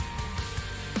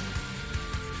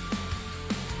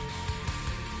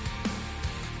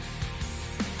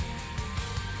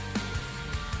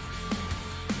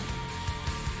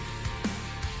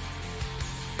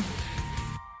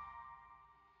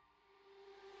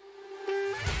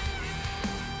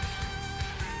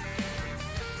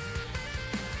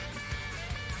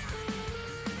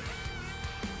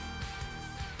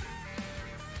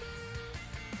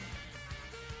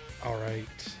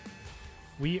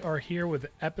We are here with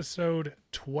episode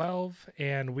 12,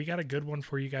 and we got a good one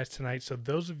for you guys tonight. So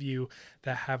those of you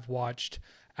that have watched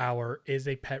our Is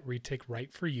a Pet Retic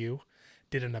Right For You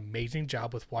did an amazing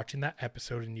job with watching that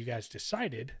episode, and you guys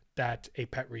decided that a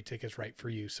pet retic is right for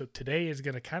you. So today is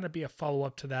going to kind of be a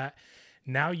follow-up to that.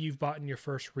 Now you've bought in your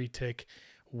first retic.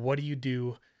 What do you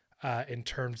do in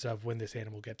terms of when this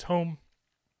animal gets home?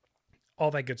 All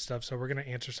that good stuff. So we're going to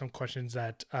answer some questions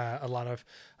that a lot of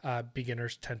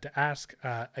beginners tend to ask.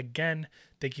 Again,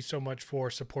 thank you so much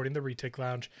for supporting the Retic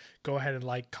Lounge. Go ahead and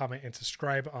like, comment, and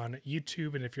subscribe on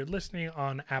YouTube. And if you're listening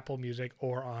on Apple Music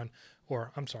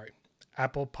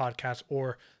Apple Podcasts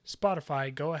or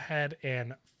Spotify, go ahead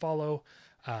and follow,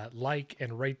 like,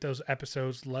 and rate those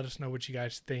episodes. Let us know what you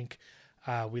guys think.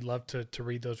 We love to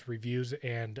read those reviews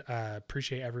and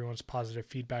appreciate everyone's positive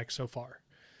feedback so far.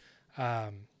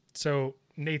 So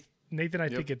Nathan, I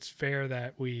think it's fair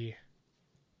that we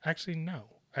actually no.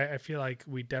 I feel like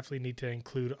we definitely need to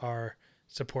include our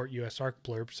support USARK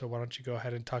blurb. So why don't you go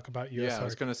ahead and talk about USARK? Yeah, I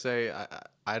was gonna say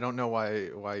I don't know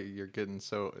why you're getting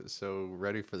so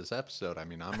ready for this episode. I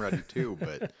mean, I'm ready too,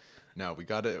 but no, we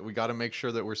gotta make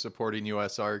sure that we're supporting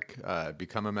USARK.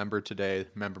 Become a member today.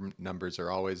 Member numbers are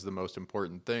always the most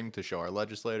important thing to show our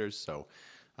legislators. So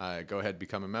go ahead,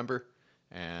 become a member,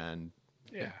 and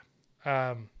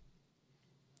yeah.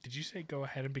 Did you say go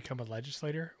ahead and become a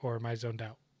legislator, or am I zoned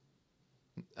out?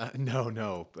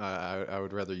 No. I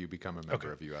would rather you become a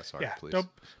member of USARK, please.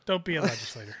 Don't be a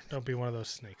legislator. Don't be one of those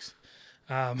snakes.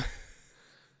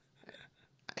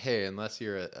 Hey, unless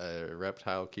you're a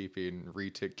reptile keeping,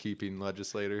 retic keeping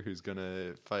legislator who's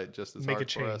gonna fight just as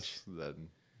hard for us, then.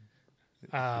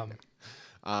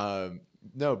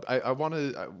 No, I want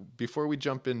to before we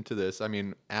jump into this. I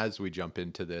mean, as we jump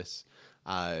into this,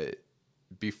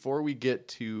 before we get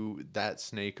to that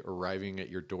snake arriving at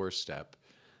your doorstep,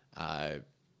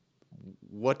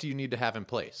 what do you need to have in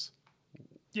place?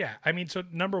 Yeah, I mean, so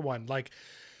number one, like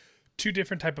two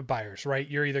different type of buyers, right?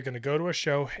 You're either going to go to a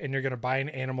show and you're going to buy an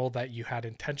animal that you had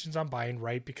intentions on buying,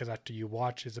 right? Because after you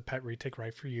watch Is a Pet Retic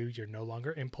Right For You, you're no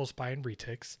longer impulse buying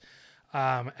retics.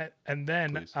 And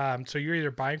then, so you're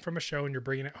either buying from a show and you're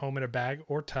bringing it home in a bag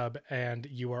or tub, and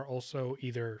you are also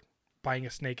either buying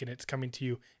a snake and it's coming to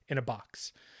you in a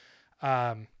box.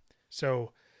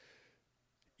 So,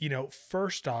 you know,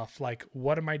 first off, like,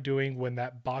 what am I doing when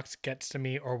that box gets to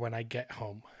me or when I get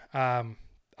home? I'm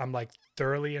like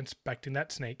thoroughly inspecting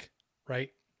that snake,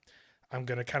 right? I'm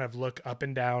going to kind of look up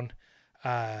and down,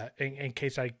 in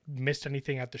case I missed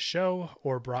anything at the show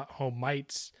or brought home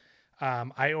mites.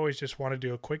 I always just want to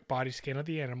do a quick body scan of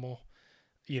the animal.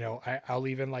 You know, I'll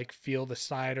even like feel the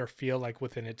side or feel like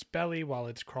within its belly while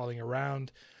it's crawling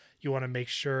around. You want to make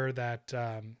sure that,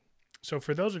 so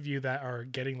for those of you that are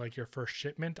getting like your first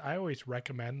shipment, I always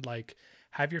recommend like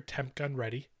have your temp gun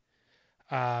ready.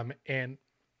 And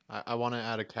I want to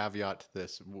add a caveat to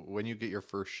this. When you get your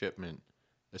first shipment,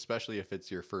 especially if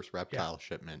it's your first reptile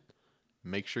shipment,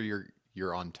 make sure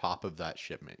you're on top of that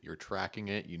shipment. You're tracking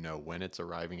it. You know when it's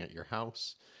arriving at your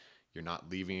house. You're not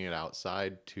leaving it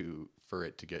outside for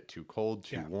it to get too cold,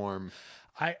 too warm.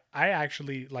 I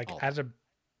actually, like, as a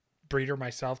breeder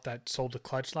myself that sold a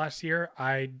clutch last year,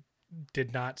 I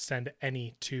did not send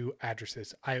any to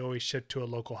addresses. I always shipped to a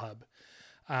local hub.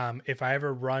 If I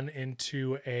ever run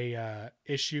into a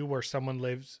issue where someone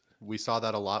lives, we saw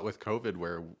that a lot with COVID,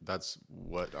 where that's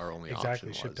what our only option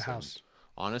was. Ship to house. And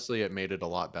honestly, it made it a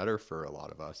lot better for a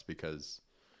lot of us because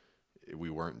we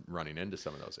weren't running into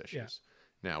some of those issues.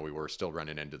 Now we were still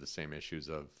running into the same issues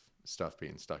of stuff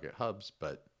being stuck at hubs,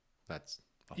 but that's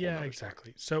a whole nother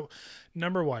exactly. So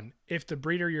number one, if the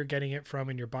breeder you're getting it from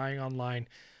and you're buying online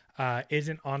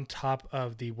isn't on top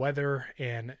of the weather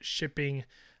and shipping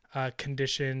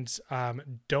conditions,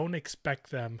 don't expect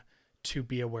them to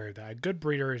be aware of that. A good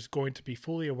breeder is going to be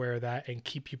fully aware of that and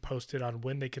keep you posted on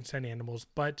when they can send animals,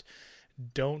 but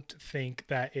don't think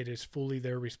that it is fully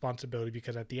their responsibility,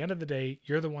 because at the end of the day,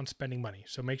 you're the one spending money.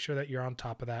 So make sure that you're on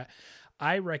top of that.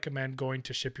 I recommend going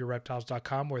to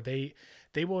shipyourreptiles.com, where they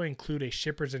will include a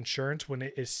shipper's insurance when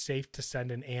it is safe to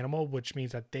send an animal, which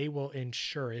means that they will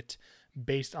insure it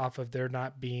based off of there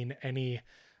not being any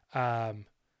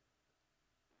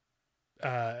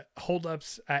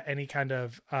holdups at any kind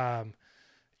of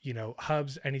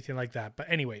hubs, anything like that. But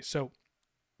anyway, so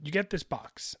you get this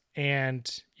box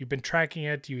and you've been tracking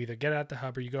it. You either get it at the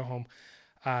hub or you go home,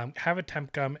 have a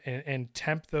temp gun and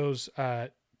temp those,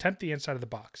 temp the inside of the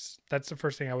box. That's the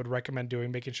first thing I would recommend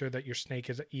doing, making sure that your snake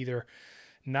is either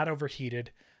not overheated.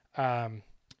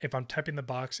 If I'm temping the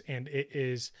box and it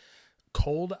is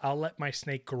cold, I'll let my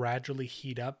snake gradually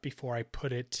heat up before I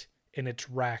put it in its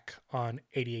rack on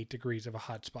 88 degrees of a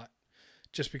hot spot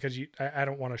just because I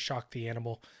don't want to shock the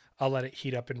animal. I'll let it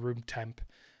heat up in room temp.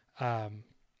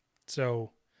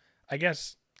 So I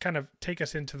guess kind of take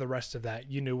us into the rest of that.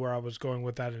 You knew where I was going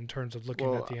with that in terms of looking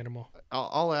at Well, the animal.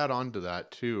 I'll add on to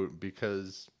that too,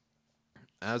 because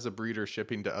as a breeder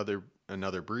shipping to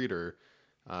another breeder,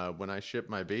 when I shipped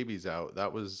my babies out,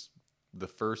 that was the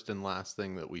first and last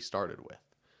thing that we started with.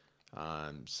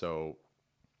 So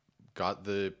got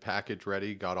the package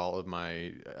ready, got all of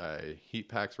my heat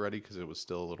packs ready because it was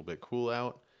still a little bit cool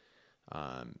out.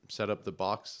 Set up the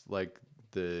box like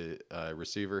the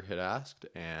receiver had asked,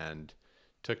 and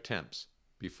took temps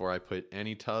before I put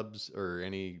any tubs or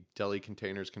any deli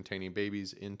containers containing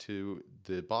babies into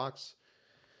the box.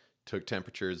 Took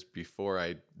temperatures before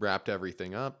I wrapped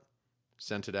everything up,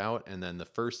 sent it out, and then the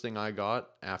first thing I got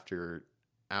after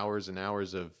hours and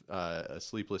hours of a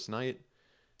sleepless night,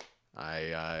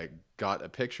 I got a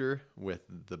picture with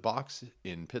the box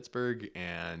in Pittsburgh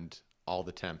and all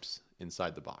the temps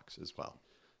inside the box as well.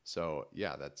 So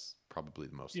yeah, that's probably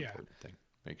the most important thing.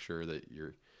 Make sure that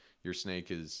your snake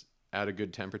is at a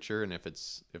good temperature, and if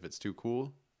it's too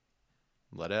cool,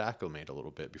 let it acclimate a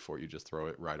little bit before you just throw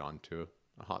it right onto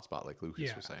a hot spot like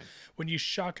Lucas was saying. When you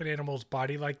shock an animal's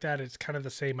body like that, it's kind of the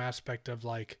same aspect of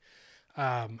like,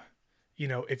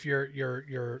 if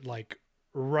you're like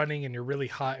running and you're really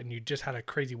hot and you just had a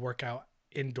crazy workout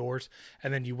indoors,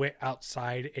 and then you went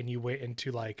outside and you went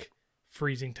into like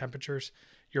freezing temperatures,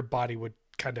 your body would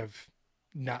kind of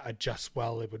not adjust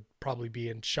well. It would probably be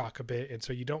in shock a bit, and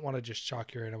so you don't want to just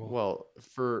shock your animal. Well,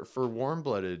 for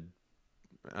warm-blooded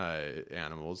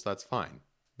animals, that's fine.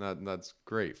 That's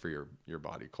great for your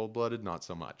body. Cold-blooded, not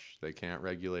so much. They can't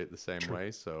regulate the same True.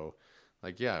 way. So,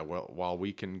 like, yeah, well, while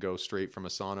we can go straight from a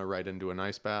sauna right into an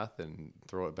ice bath and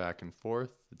throw it back and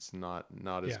forth, it's not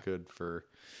as good for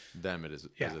them as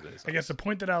it is. I guess the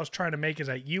point that I was trying to make is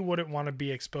that you wouldn't want to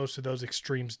be exposed to those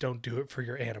extremes. Don't do it for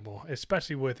your animal,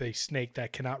 especially with a snake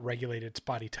that cannot regulate its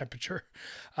body temperature,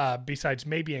 besides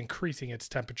maybe increasing its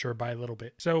temperature by a little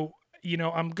bit. So,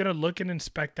 I'm going to look and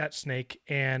inspect that snake.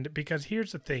 And because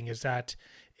here's the thing is that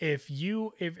if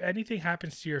anything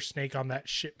happens to your snake on that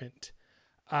shipment,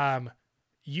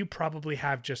 you probably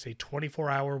have just a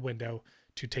 24-hour window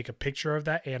to take a picture of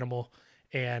that animal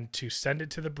and to send it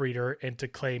to the breeder and to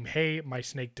claim, hey, my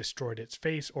snake destroyed its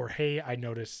face, or hey, I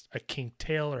noticed a kinked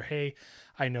tail, or hey,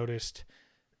 I noticed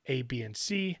A, B, and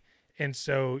C. And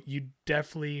so you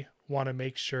definitely want to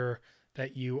make sure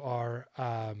that you are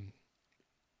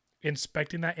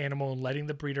inspecting that animal and letting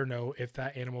the breeder know if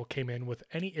that animal came in with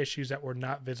any issues that were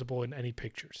not visible in any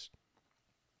pictures.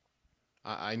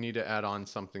 I need to add on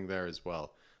something there as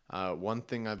well. One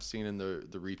thing I've seen in the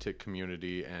retic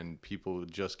community and people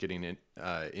just getting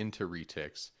into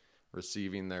retics,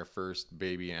 receiving their first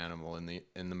baby animal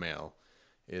in the mail,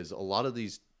 is a lot of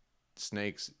these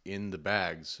snakes in the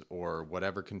bags or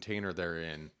whatever container they're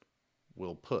in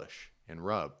will push and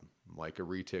rub like a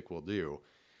retic will do.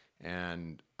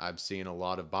 And I've seen a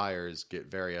lot of buyers get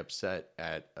very upset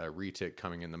at a retic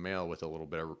coming in the mail with a little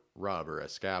bit of rub or a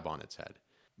scab on its head.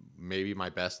 Maybe my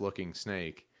best looking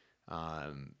snake,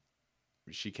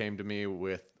 she came to me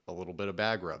with a little bit of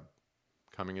bag rub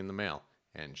coming in the mail,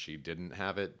 and she didn't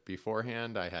have it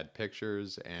beforehand. I had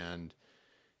pictures, and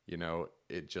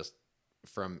it just,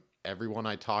 from everyone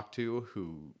I talked to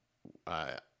who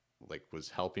was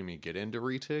helping me get into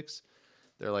retics,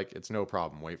 they're like, it's no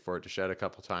problem. Wait for it to shed a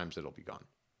couple times, it'll be gone.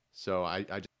 So I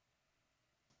just,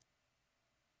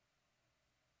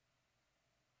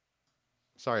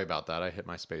 sorry about that. I hit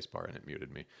my space bar and it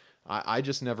muted me. I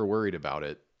just never worried about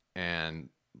it and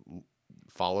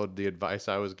followed the advice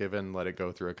I was given, let it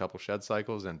go through a couple shed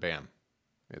cycles, and bam,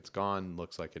 it's gone.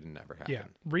 Looks like it never happened. Yeah.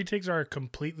 Retics are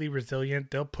completely resilient.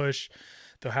 They'll push.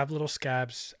 They'll have little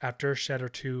scabs after a shed or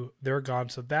two. They're gone.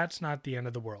 So that's not the end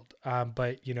of the world.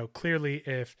 But, clearly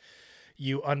if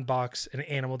you unbox an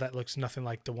animal that looks nothing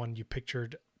like the one you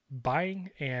pictured buying,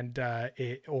 and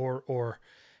or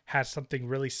has something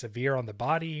really severe on the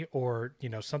body, or,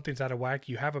 something's out of whack,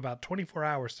 you have about 24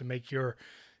 hours to make your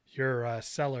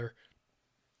seller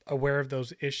aware of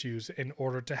those issues in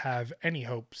order to have any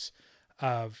hopes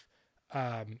of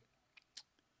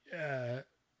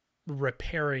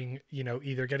repairing,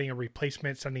 either getting a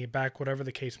replacement, sending it back, whatever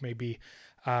the case may be.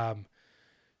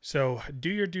 So do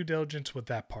your due diligence with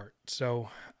that part. So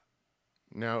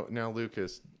now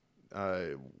Lucas,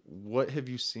 what have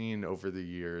you seen over the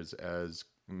years as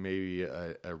maybe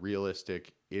a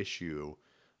realistic issue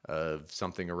of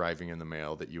something arriving in the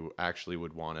mail that you actually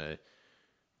would want to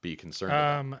be concerned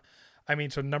about?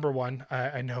 So number one,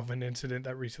 I know of an incident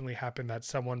that recently happened that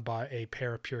someone bought a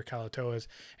pair of pure Calatoas,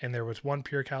 and there was one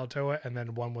pure Calatoa and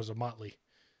then one was a Motley.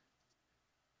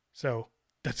 So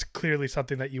that's clearly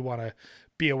something that you want to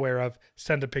be aware of.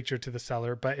 Send a picture to the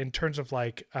seller. But in terms of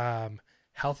like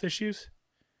health issues,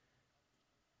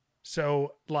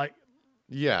 so like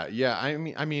Yeah.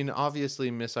 I mean,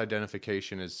 obviously,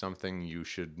 misidentification is something you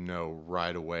should know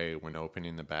right away when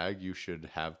opening the bag. You should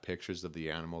have pictures of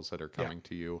the animals that are yeah, coming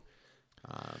to you,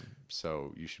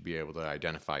 so you should be able to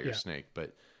identify your yeah. snake.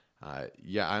 But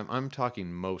yeah, I'm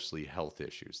talking mostly health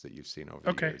issues that you've seen over the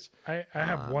Okay. years. I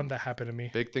have one Um, that happened to me.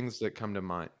 big things that come to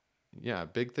mind. Yeah,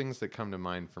 big things that come to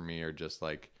mind for me are just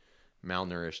like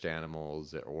malnourished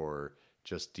animals or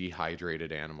just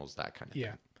dehydrated animals, that kind of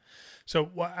Yeah. thing.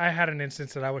 So I had an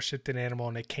instance that I was shipped an animal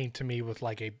and it came to me with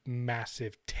like a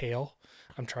massive tail.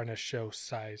 I'm trying to show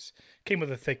size. Came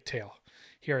with a thick tail.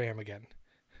 Here I am again.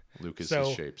 Lucas's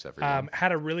So shapes, everyone.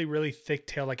 had a really, really thick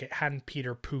tail. Like it hadn't peed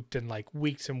or pooped in like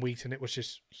weeks and weeks, and it was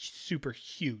just super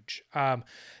huge.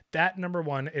 That number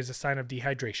one is a sign of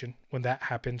dehydration. When that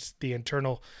happens, the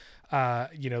internal,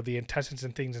 the intestines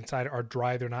and things inside are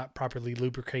dry. They're not properly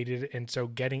lubricated. And so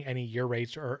getting any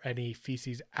urates or any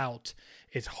feces out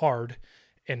is hard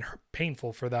and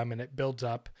painful for them, and it builds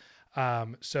up.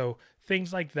 So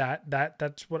things like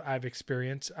that's what I've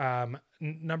experienced.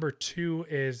 Number two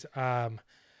is,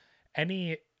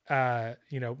 any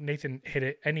Nathan hit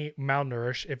it, any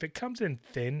malnourished, if it comes in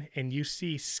thin and you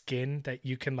see skin that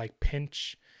you can like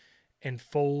pinch and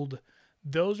fold,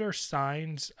 those are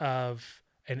signs of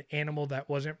an animal that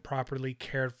wasn't properly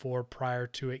cared for prior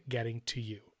to it getting to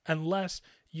you, unless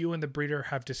you and the breeder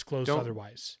have disclosed Don't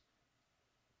otherwise.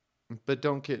 But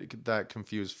don't get that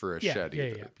confused for a Yeah, shed yeah,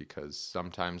 either, yeah, because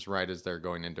sometimes right as they're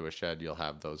going into a shed, you'll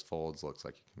have those folds. Looks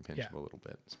like you can pinch yeah, them a little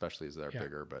bit, especially as they're yeah,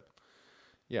 bigger. But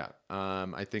yeah,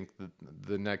 I think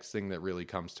the next thing that really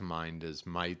comes to mind is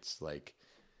mites. Like,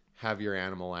 have your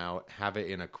animal out, have it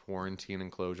in a quarantine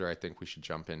enclosure. I think we should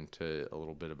jump into a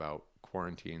little bit about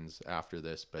quarantines after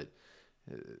this, but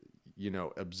uh,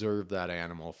 observe that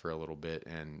animal for a little bit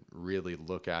and really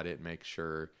look at it, make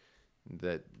sure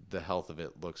that the health of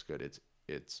it looks good.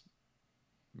 It's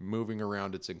moving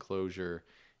around its enclosure,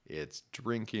 it's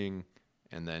drinking,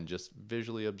 and then just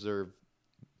visually observe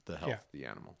the health yeah. of the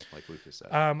animal, like Lucas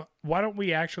said. Why don't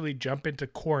we actually jump into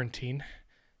quarantine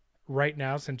right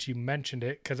now, since you mentioned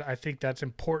it, because I think that's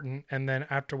important, and then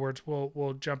afterwards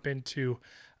we'll jump into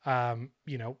having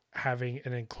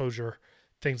an enclosure,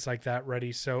 things like that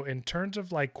ready. So in terms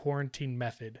of like quarantine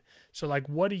method, so like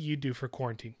what do you do for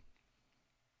quarantine?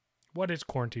 What is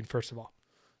quarantine, first of all?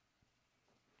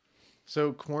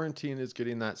 So quarantine is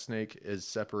getting that snake as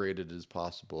separated as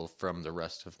possible from the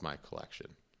rest of my collection.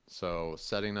 So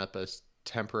setting up a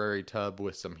temporary tub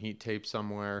with some heat tape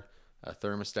somewhere, a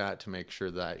thermostat to make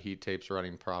sure that heat tape's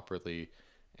running properly,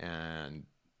 and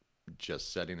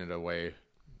just setting it away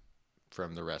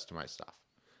from the rest of my stuff.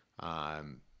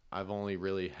 I've only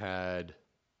really had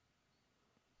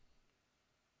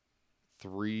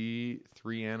three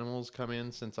animals come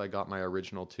in since I got my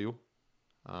original two.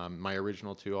 My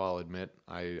original two, I'll admit,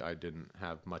 I didn't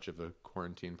have much of a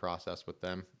quarantine process with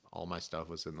them. All my stuff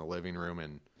was in the living room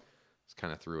and just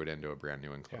kind of threw it into a brand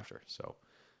new enclosure. Yeah. So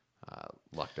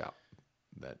lucked out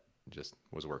that just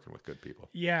was working with good people.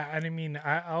 Yeah, and I mean,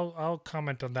 I'll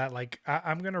comment on that. Like,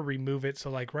 I'm gonna remove it. So,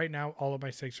 like, right now, all of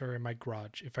my snakes are in my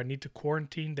garage. If I need to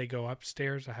quarantine, they go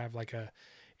upstairs. I have like a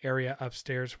area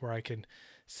upstairs where I can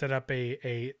set up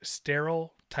a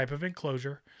sterile type of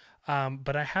enclosure.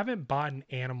 But I haven't bought an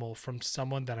animal from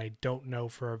someone that I don't know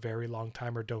for a very long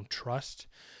time or don't trust.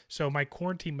 So my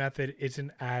quarantine method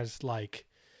isn't as like,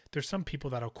 there's some people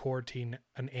that'll quarantine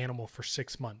an animal for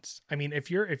 6 months. I mean,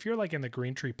 if you're like in the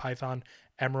green tree python,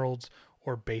 emeralds,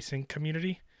 or basin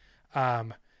community,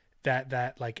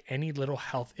 that like any little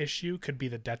health issue could be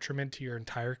the detriment to your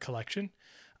entire collection.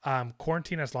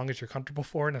 Quarantine as long as you're comfortable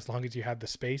for, and as long as you have the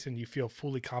space and you feel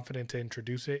fully confident to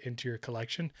introduce it into your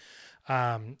collection.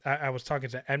 I was talking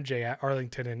to MJ at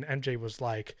Arlington, and MJ was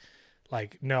like,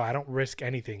 no, I don't risk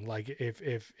anything. Like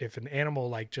if an animal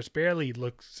like just barely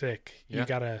looks sick, you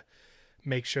gotta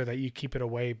make sure that you keep it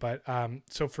away. But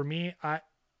so for me,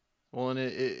 Well, and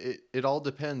it all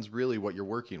depends really what you're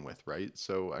working with, right?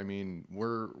 So I mean,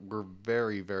 we're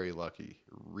very, very lucky.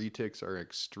 Retics are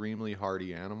extremely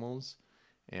hardy animals,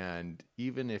 and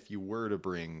even if you were to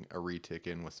bring a retic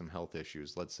in with some health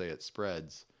issues, let's say it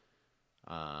spreads,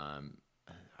 um,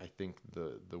 I think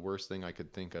the worst thing I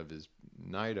could think of is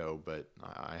Nido, but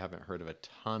I haven't heard of a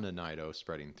ton of Nido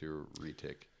spreading through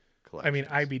retic I mean, collections.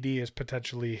 IBD is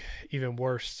potentially even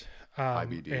worse.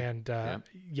 IBD, And yeah.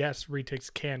 yes,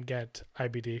 retics can get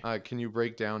IBD. Can you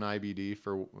break down IBD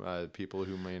for people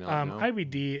who may not know?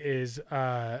 IBD is,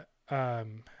 I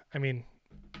mean,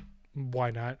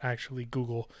 why not actually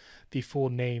Google the full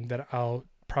name that I'll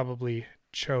probably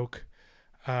choke.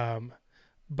 Um,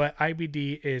 but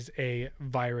IBD is a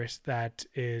virus that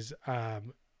is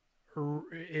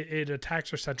it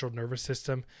attacks our central nervous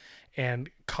system and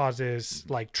causes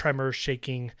like tremors,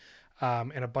 shaking,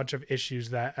 and a bunch of issues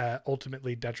that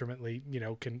ultimately detrimentally,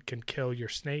 can kill your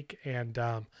snake and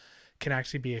can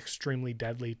actually be extremely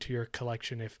deadly to your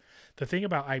collection. If the thing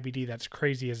about IBD that's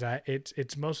crazy is that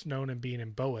it's most known in being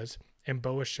in boas, and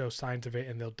boas show signs of it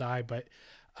and they'll die, but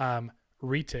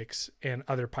retics and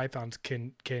other pythons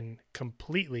can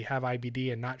completely have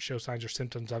IBD and not show signs or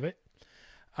symptoms of it.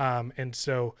 And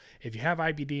so if you have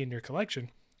IBD in your collection,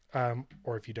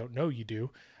 or if you don't know you do,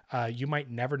 you might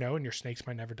never know and your snakes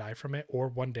might never die from it. Or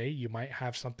one day you might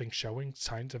have something showing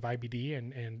signs of IBD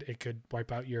and it could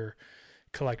wipe out your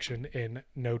collection in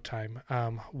no time.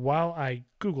 While I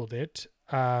Googled it,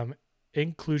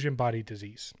 inclusion body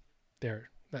disease.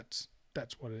 That's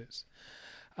what it is.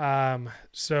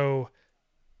 So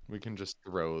we can just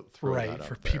throw right that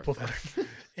for up there. people that are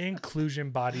inclusion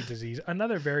body disease.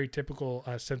 Another very typical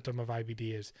symptom of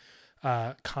IBD is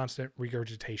constant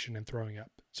regurgitation and throwing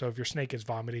up. So if your snake is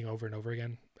vomiting over and over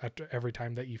again after every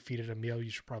time that you feed it a meal, you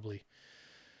should probably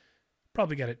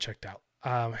get it checked out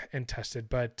and tested.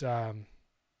 But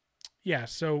yeah,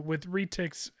 so with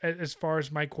retics, as far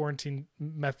as my quarantine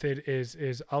method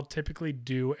is I'll typically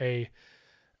do a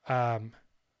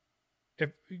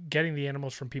if getting the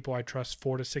animals from people I trust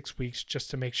 4 to 6 weeks,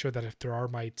 just to make sure that if there are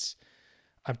mites,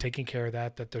 I'm taking care of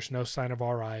that there's no sign of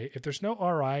RI. If there's no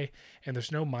RI and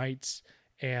there's no mites,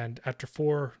 and after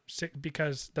 4, 6,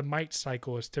 because the mite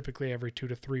cycle is typically every 2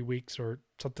 to 3 weeks or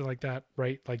something like that,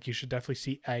 right? Like you should definitely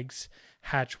see eggs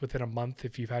hatch within a month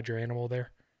if you've had your animal there.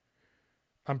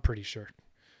 I'm pretty sure.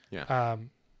 Yeah.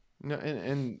 No,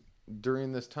 and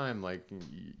during this time, like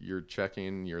you're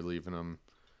checking, you're leaving them,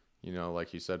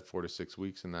 like you said, 4 to 6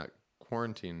 weeks in that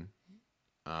quarantine.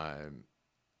 Are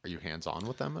you hands on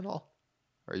with them at all?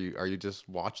 Are you just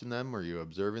watching them? Are you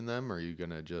observing them? Are you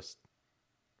gonna just?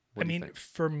 I mean,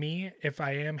 for me, if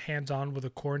I am hands on with a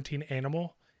quarantine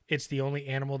animal, it's the only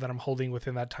animal that I'm holding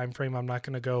within that time frame. I'm not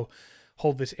gonna go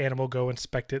hold this animal, go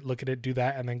inspect it, look at it, do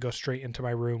that, and then go straight into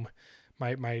my room,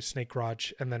 my snake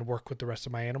garage, and then work with the rest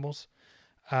of my animals.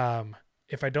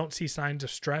 If I don't see signs of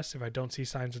stress, if I don't see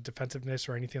signs of defensiveness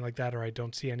or anything like that, or I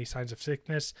don't see any signs of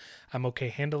sickness, I'm okay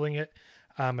handling it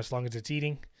as long as it's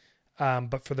eating.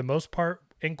 But for the most part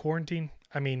in quarantine,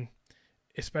 I mean,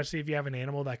 especially if you have an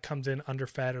animal that comes in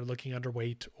underfed or looking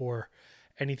underweight or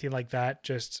anything like that,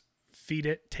 just feed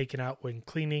it, take it out when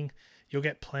cleaning. You'll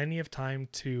get plenty of time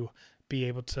to be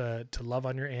able to love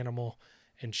on your animal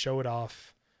and show it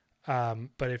off.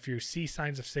 But if you see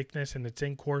signs of sickness and it's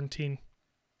in quarantine,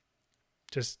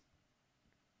 just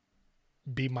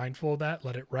be mindful of that.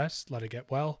 Let it rest. Let it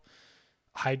get well.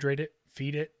 Hydrate it.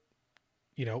 Feed it.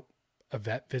 A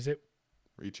vet visit.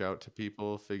 Reach out to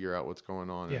people, figure out what's going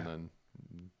on, and then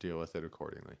deal with it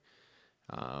accordingly.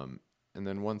 And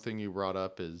then one thing you brought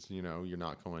up is, you're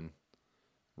not going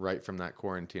right from that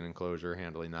quarantine enclosure,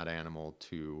 handling that animal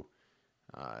to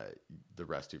the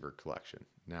rest of your collection.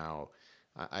 Now,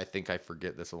 I think I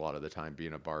forget this a lot of the time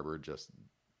being a barber,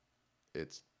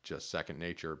 it's just second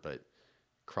nature, but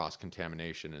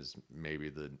cross-contamination is maybe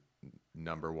the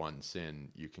number one sin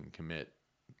you can commit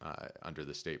under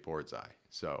the state board's eye.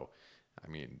 So, I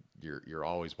mean, you're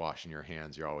always washing your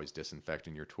hands, you're always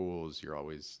disinfecting your tools, you're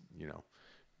always,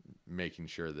 making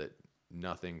sure that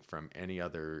nothing from any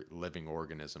other living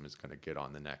organism is going to get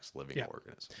on the next living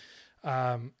organism.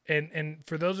 And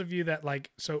for those of you that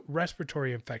so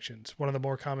respiratory infections, one of the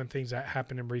more common things that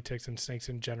happen in retics and snakes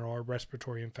in general are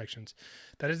respiratory infections.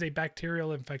 That is a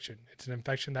bacterial infection. It's an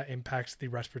infection that impacts the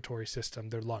respiratory system,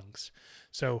 their lungs.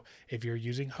 So if you're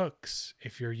using hooks,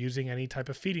 if you're using any type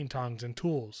of feeding tongs and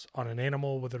tools on an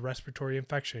animal with a respiratory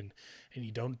infection and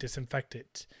you don't disinfect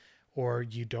it, or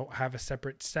you don't have a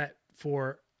separate set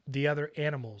for the other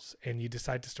animals and you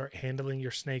decide to start handling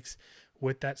your snakes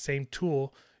with that same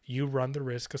tool, you run the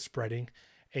risk of spreading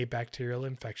a bacterial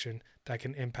infection that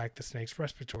can impact the snake's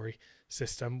respiratory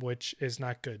system, which is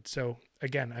not good. So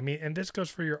again, I mean, and this goes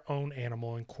for your own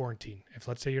animal in quarantine. If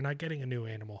let's say you're not getting a new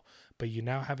animal, but you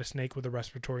now have a snake with a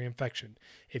respiratory infection,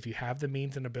 if you have the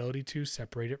means and ability to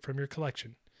separate it from your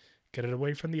collection, get it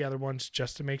away from the other ones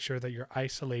just to make sure that you're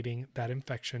isolating that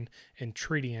infection and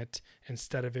treating it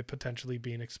instead of it potentially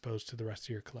being exposed to the rest of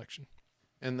your collection.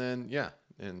 And then,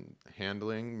 and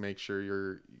handling, make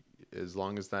sure as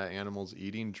long as that animal's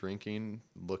eating, drinking,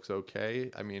 looks okay.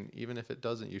 I mean, even if it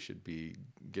doesn't, you should be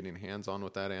getting hands-on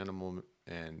with that animal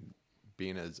and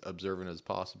being as observant as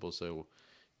possible so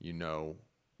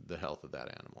the health of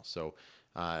that animal. So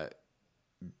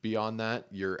beyond that,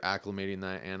 you're acclimating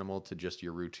that animal to just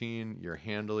your routine, your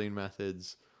handling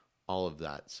methods, all of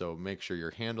that. So make sure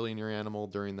you're handling your animal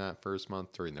during that first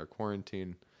month during their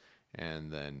quarantine,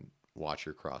 and then watch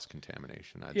your cross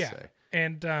contamination, I'd Yeah. say.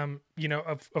 And,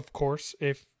 of course,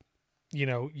 if,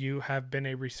 you have been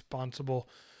a responsible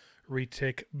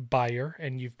Retic buyer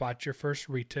and you've bought your first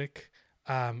Retic,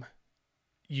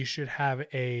 you should have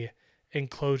a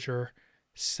enclosure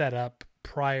set up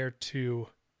prior to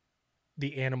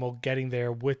the animal getting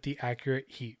there with the accurate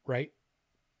heat, right?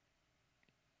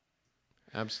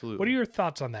 What are Absolutely. your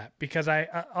thoughts on that? Because I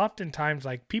oftentimes,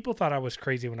 like, people thought I was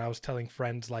crazy when I was telling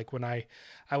friends, like when I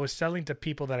was selling to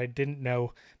people that I didn't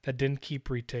know that didn't keep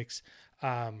retics.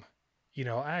 I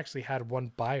actually had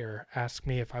one buyer ask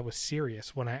me if I was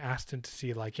serious when I asked him to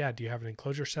see, like, yeah, do you have an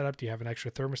enclosure set up? Do you have an extra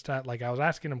thermostat? Like, I was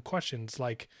asking him questions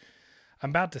like, I'm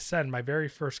about to send my very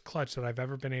first clutch that I've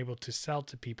ever been able to sell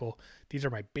to people. These are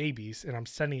my babies, and I'm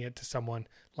sending it to someone.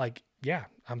 Like, yeah,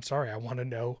 I'm sorry. I want to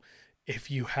know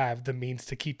if you have the means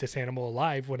to keep this animal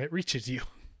alive when it reaches you.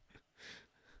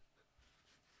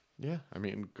 Yeah, I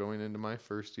mean, going into my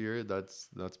first year, that's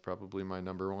probably my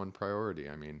number one priority.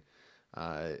 I mean,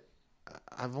 uh,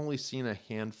 I've only seen a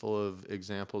handful of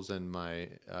examples in my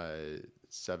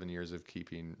 7 years of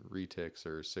keeping retics,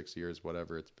 or 6 years,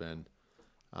 whatever it's been.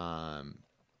 Um,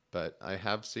 but I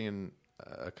have seen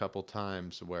a couple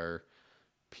times where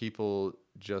people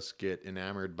just get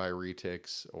enamored by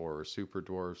retics or super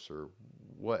dwarfs or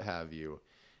what have you,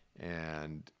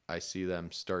 and I see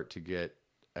them start to get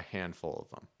a handful of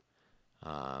them.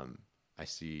 I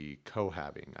see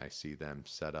cohabbing. I see them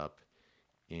set up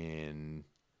in,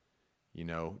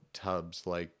 tubs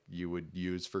like you would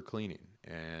use for cleaning.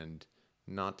 And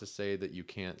not to say that you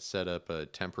can't set up a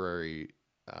temporary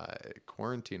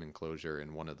quarantine enclosure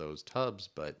in one of those tubs,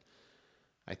 but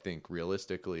I think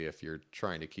realistically, if you're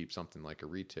trying to keep something like a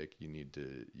retic, you need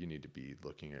to be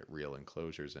looking at real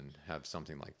enclosures and have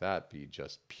something like that be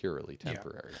just purely Yeah.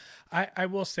 temporary. I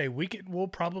will say we'll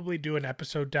probably do an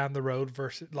episode down the road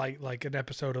versus like an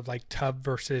episode of like tub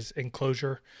versus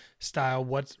enclosure style.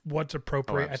 What's Oh,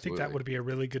 appropriate? I think that absolutely. would be a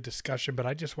really good discussion, but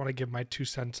I just want to give my 2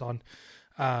 cents on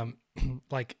um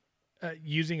like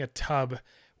using a tub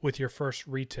with your first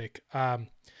retic.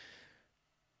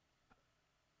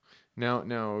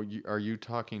 Now, are you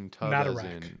talking tub Not a as rack.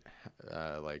 in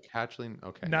like hatchling?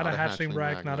 Okay, Not a not a hatchling hatchling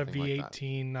rack, rack, not a nothing like that.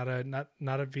 V18, not a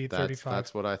That's V35.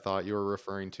 that's what I thought you were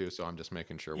referring to, so I'm just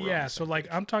making sure we're on Yeah, the so same like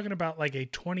page. I'm talking about like a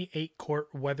 28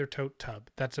 quart weather tote tub.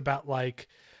 That's about like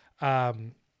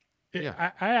um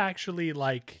Yeah. I actually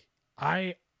like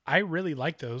I really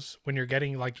like those when you're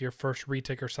getting like your first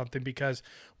retic or something, because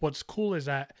what's cool is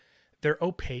that they're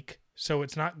opaque, so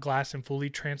it's not glass and fully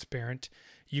transparent.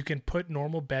 You can put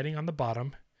normal bedding on the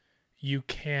bottom. You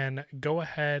can go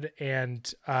ahead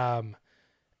and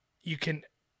you can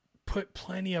put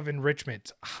plenty of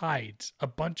enrichments, hides, a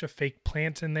bunch of fake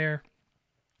plants in there.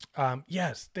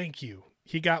 Yes, thank you.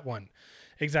 He got one.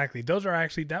 Exactly. Those are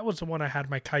actually, that was the one I had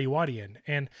my Coyote in.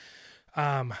 And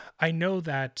I know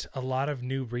that a lot of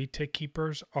new retic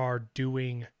keepers are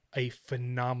doing a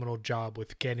phenomenal job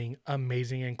with getting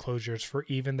amazing enclosures for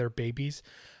even their babies.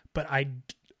 But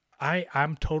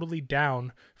I'm totally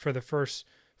down for the first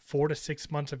 4 to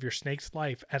 6 months of your snake's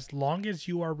life, as long as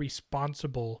you are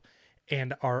responsible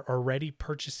and are already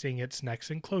purchasing its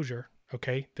next enclosure.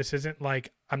 Okay, this isn't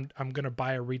like I'm gonna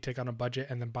buy a retic on a budget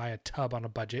and then buy a tub on a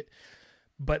budget.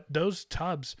 But those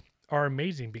tubs are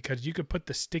amazing because you could put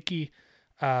the sticky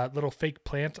little fake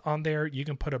plant on there. You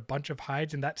can put a bunch of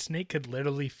hides, and that snake could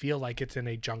literally feel like it's in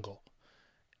a jungle.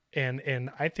 And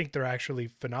I think they're actually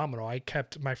phenomenal. I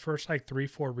kept my first like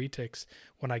 3-4 retics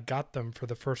when I got them for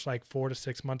the first like 4 to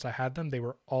 6 months I had them. They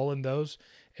were all in those,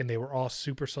 and they were all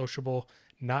super sociable,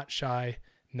 not shy,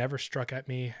 never struck at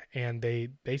me, and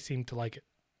they seemed to like it.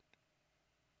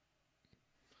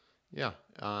 Yeah.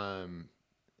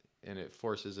 And it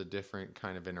forces a different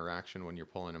kind of interaction when you're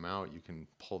pulling them out. You can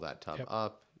pull that tub Yep.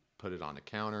 up, put it on a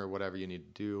counter, whatever you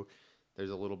need to do.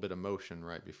 There's a little bit of motion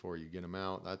right before you get them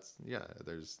out. That's yeah.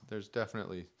 There's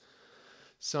definitely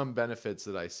some benefits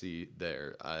that I see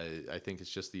there. I think it's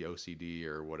just the OCD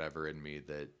or whatever in me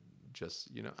that just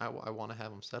I want to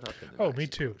have them set up in a Oh, me nice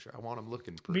too. enclosure. I want them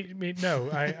looking pretty. No,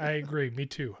 I agree. Me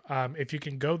too. If you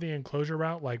can go the enclosure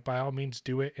route, like by all means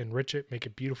do it, enrich it, make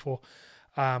it beautiful.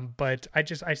 But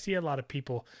I see a lot of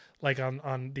people like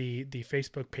on the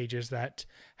Facebook pages that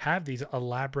have these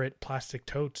elaborate plastic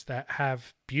totes that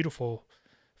have beautiful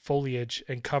foliage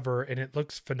and cover, and it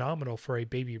looks phenomenal for a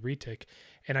baby retic.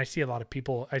 And I see a lot of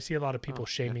people Oh yeah.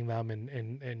 shaming them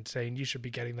and saying you should be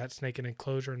getting that snake in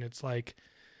enclosure, and it's like,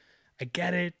 I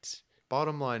get it.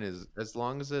 Bottom line is, as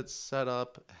long as it's set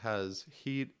up, has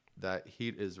heat, that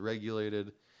heat is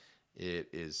regulated, it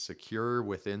is secure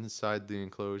within inside the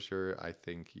enclosure, I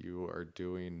think you are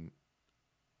doing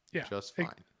Yeah. just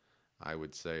fine. I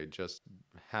would say just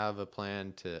have a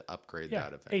plan to upgrade Yeah.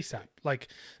 that eventually. ASAP. Like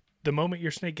the moment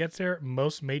your snake gets there,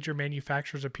 most major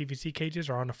manufacturers of PVC cages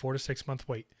are on a 4 to 6 month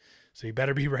wait. So you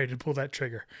better be ready to pull that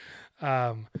trigger.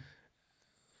 Um,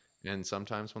 And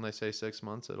sometimes when they say 6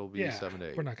 months, it'll be yeah, 7 to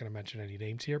 8. we're not going to mention any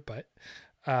names here, but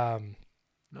um,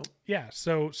 Nope. yeah.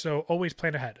 So always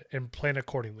plan ahead and plan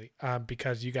accordingly,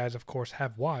 because you guys, of course,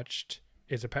 have watched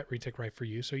Is a Pet Retic Right for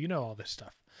You, so you know all this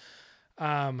stuff.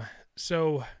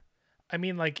 So I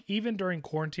mean, like even during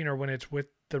quarantine or when it's with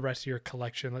the rest of your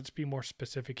collection, let's be more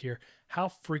specific here. How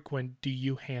frequent do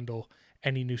you handle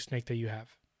any new snake that you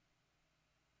have?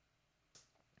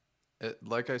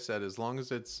 Like I said, as long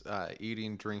as it's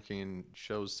eating, drinking,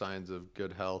 shows signs of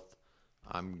good health,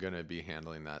 I'm going to be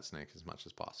handling that snake as much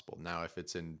as possible. Now, if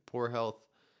it's in poor health,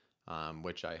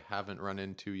 which I haven't run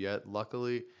into yet,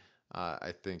 luckily,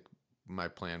 I think my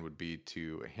plan would be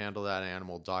to handle that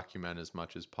animal, document as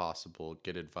much as possible,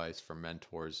 get advice from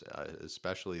mentors,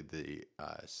 especially the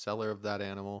seller of that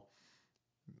animal,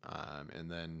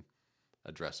 and then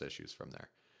address issues from there.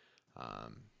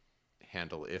 Um,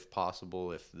 Handle, if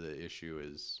possible, if the issue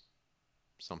is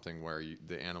something where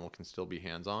the animal can still be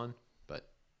hands on. But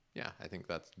yeah, I think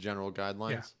that's general Yeah.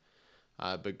 guidelines.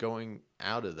 But going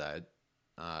out of that,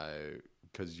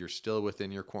 because you're still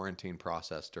within your quarantine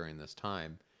process during this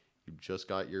time, you just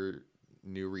got your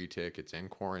new retic, it's in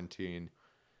quarantine,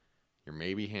 you're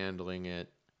maybe handling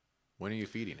it. When are you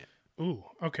feeding it? Ooh,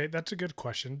 okay, that's a good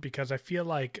question because I feel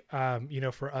like,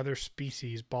 for other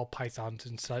species, ball pythons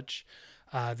and such,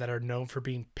 that are known for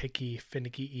being picky,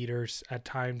 finicky eaters at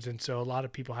times, and so a lot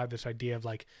of people have this idea of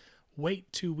like,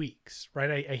 wait 2 weeks,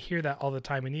 right? I hear that all the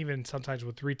time, and even sometimes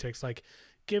with retics, like,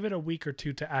 give it a week or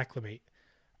two to acclimate.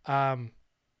 Um,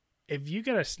 if you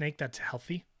get a snake that's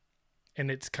healthy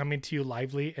and it's coming to you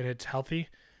lively and it's healthy,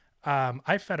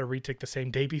 I fed a retic the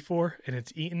same day before and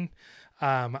it's eaten.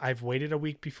 I've waited a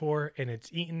week before and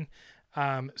it's eaten.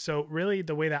 So really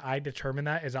the way that I determine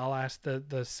that is I'll ask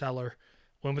the seller,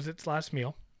 when was its last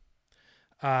meal?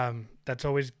 That's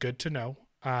always good to know.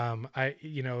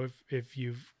 If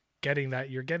you're getting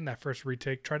that first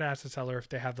retic, try to ask the seller if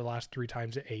they have the last 3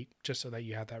 times it ate, just so that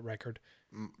you have that record.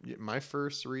 My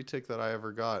first retic that I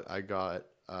ever got, I got,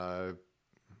 I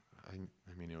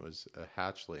mean, it was a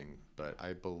hatchling, but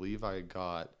I believe I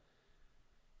got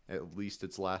at least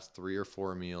its last 3 or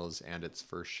 4 meals and its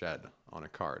first shed on a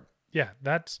card. Yeah,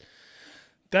 that's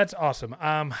awesome.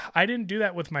 I didn't do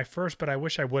that with my first, but I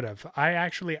wish I would have.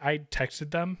 I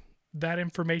texted them that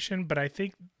information, but I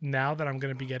think now that I'm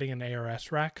going to be getting an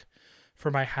ARS rack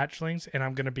for my hatchlings and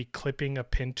I'm going to be clipping a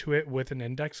pin to it with an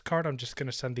index card, I'm just going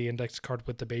to send the index card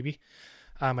with the baby.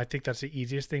 I think that's the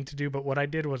easiest thing to do. But what I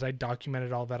did was I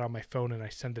documented all that on my phone and I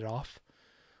sent it off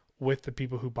with the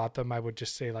people who bought them. I would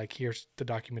just say, like, here's the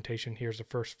documentation. Here's the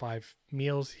first 5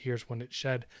 meals. Here's when it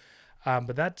shed.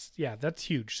 But that's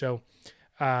huge. So,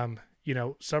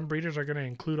 some breeders are going to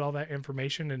include all that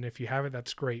information. And if you have it,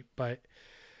 that's great. But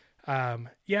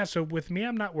so with me,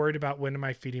 I'm not worried about when am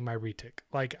I feeding my retic.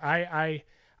 Like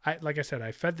like I said,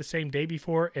 I fed the same day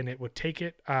before and it would take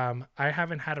it. I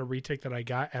haven't had a retic that I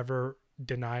got ever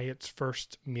deny its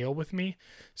first meal with me.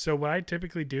 So what I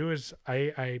typically do is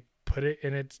I put it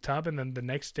in its tub, and then the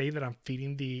next day that I'm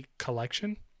feeding the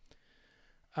collection,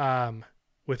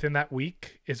 within that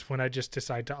week is when I just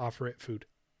decide to offer it food.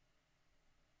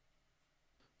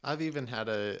 I've even had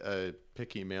a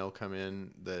picky male come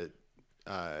in that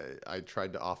I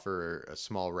tried to offer a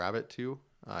small rabbit to,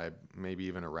 maybe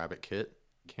even a rabbit kit.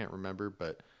 Can't remember,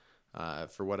 but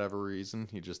for whatever reason,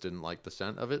 he just didn't like the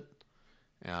scent of it.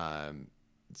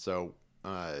 So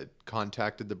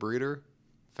contacted the breeder,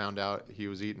 found out he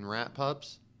was eating rat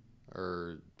pups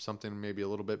or something maybe a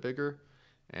little bit bigger,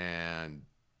 and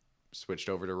switched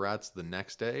over to rats the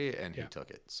next day, and he took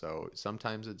it. So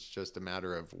sometimes it's just a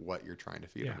matter of what you're trying to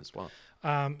feed him as well.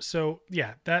 That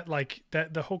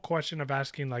the whole question of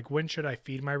asking, like, when should I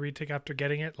feed my retic after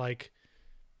getting it, like,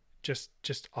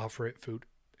 just offer it food.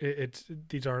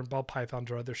 These aren't ball pythons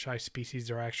or other shy species.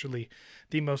 They're actually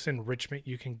the most enrichment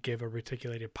you can give a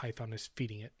reticulated python is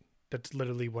feeding it. That's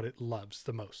literally what it loves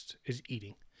the most, is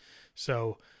eating.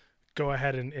 So go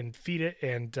ahead and feed it.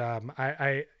 And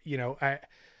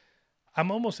I'm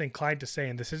almost inclined to say,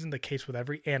 and this isn't the case with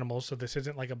every animal, so this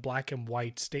isn't like a black and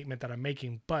white statement that I'm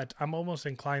making, but I'm almost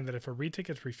inclined that if a retic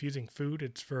is refusing food,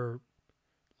 it's for,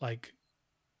 like,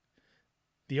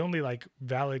 The only like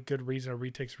valid good reason a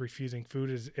retic's refusing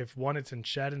food is if one, it's in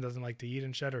shed and doesn't like to eat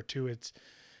in shed, or two, it's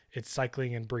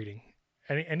cycling and breeding.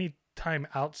 Any time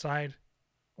outside.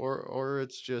 Or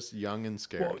it's just young and Well,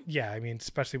 scared. yeah, I mean,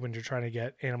 especially when you're trying to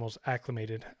get animals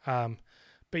acclimated. But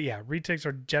yeah, retics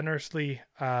are generously,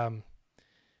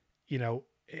 you know,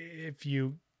 if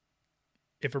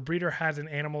a breeder has an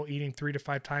animal eating 3 to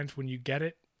 5 times when you get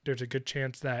it, there's a good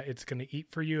chance that it's going to eat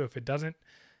for you. If it doesn't,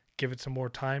 give it some more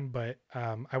time. But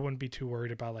I wouldn't be too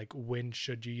worried about like when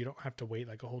should you. You don't have to wait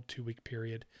like a whole 2-week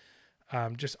period.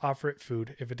 Just offer it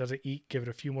food. If it doesn't eat, give it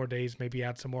a few more days. Maybe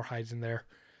add some more hides in there,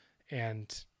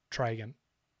 and try again.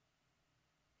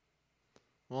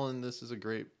 Well, and this is a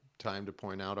great time to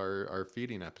point out our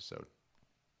feeding episode.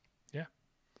 Yeah.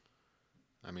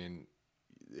 I mean,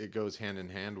 it goes hand in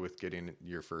hand with getting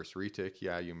your first retic.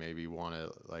 Yeah, you maybe want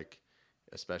to, like,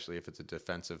 especially if it's a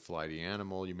defensive flighty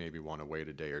animal, you maybe want to wait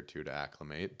a day or two to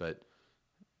acclimate. But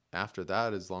after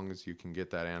that, as long as you can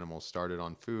get that animal started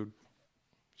on food,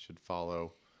 should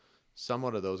follow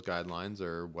somewhat of those guidelines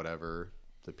or whatever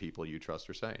the people you trust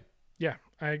are saying. Yeah,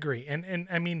 I agree. And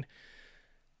I mean,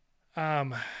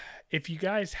 if you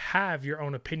guys have your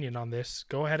own opinion on this,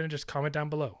 go ahead and just comment down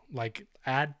below. Like,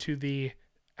 add to the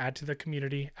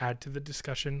community, add to the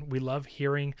discussion. We love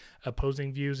hearing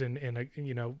opposing views and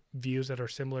views that are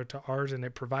similar to ours, and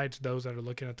it provides those that are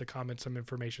looking at the comments some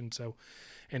information. So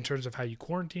in terms of how you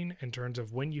quarantine, in terms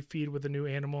of when you feed with a new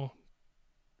animal,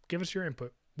 give us your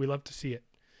input. We love to see it.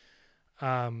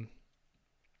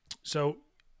 So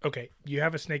okay, you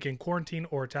have a snake in quarantine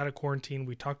or it's out of quarantine.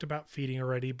 We talked about feeding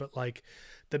already, but like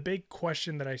the big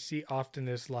question that I see often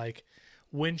is like,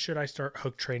 when should I start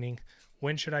hook training?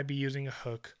 When should I be using a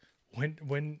hook?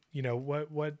 When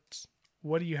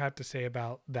what do you have to say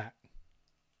about that?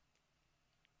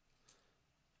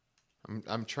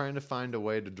 I'm trying to find a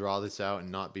way to draw this out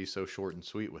and not be so short and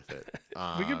sweet with it.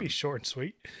 We could be short and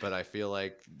sweet. But I feel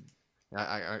like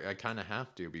I kind of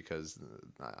have to because,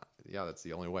 yeah, that's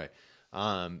the only way.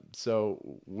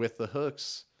 So with the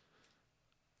hooks,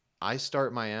 I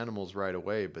start my animals right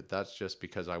away, but that's just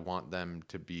because I want them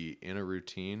to be in a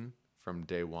routine from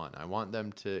day one. I want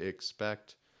them to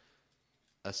expect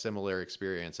a similar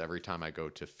experience every time I go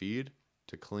to feed,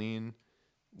 to clean,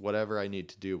 whatever I need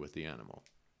to do with the animal.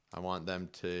 I want them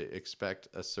to expect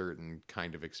a certain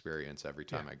kind of experience every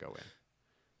time I go in.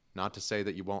 Not to say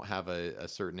that you won't have a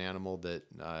certain animal that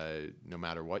no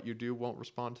matter what you do won't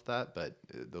respond to that, but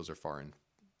those are far and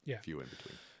few in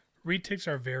between. Retics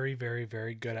are very, very,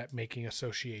 very good at making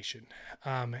association.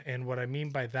 And what I mean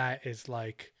by that is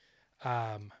like,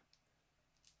 the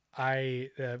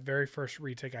very first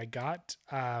retic I got,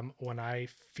 when I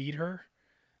feed her,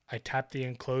 I tap the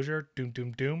enclosure, doom,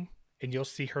 doom, doom, and you'll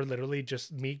see her literally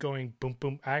just me going boom,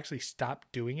 boom. I actually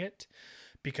stopped doing it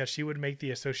because she would make the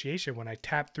association when I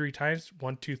tap 3 times,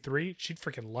 1, 2, 3, she'd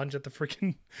freaking lunge at the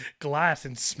freaking glass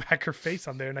and smack her face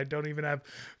on there. And I don't even have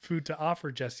food to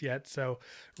offer just yet. So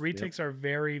retics are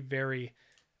very, very,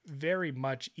 very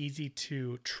much easy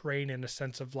to train in a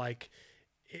sense of like,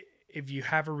 if you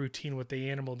have a routine with the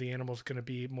animal's going to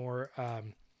be more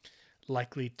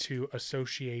likely to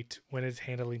associate when it's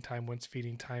handling time, when it's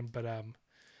feeding time. But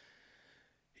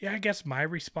yeah, I guess my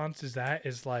response is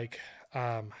like,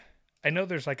 I know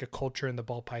there's like a culture in the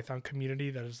ball python community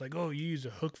that is like, oh, you use a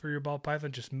hook for your ball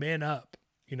python, just man up.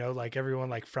 Like everyone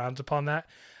like frowns upon that.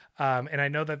 And I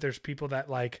know that there's people that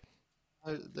like,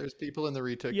 there's people in the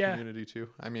retic community too.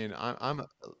 I mean, I'm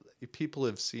people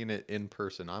have seen it in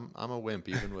person. I'm a wimp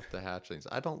even with the hatchlings.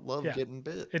 I don't love getting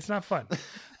bit. It's not fun.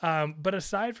 But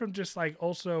aside from just like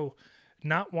also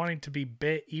not wanting to be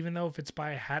bit, even though if it's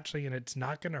by a hatchling and it's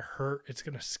not going to hurt, it's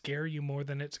going to scare you more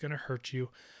than it's going to hurt you.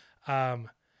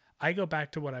 I go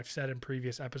back to what I've said in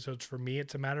previous episodes. For me,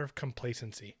 it's a matter of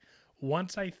complacency.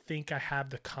 Once I think I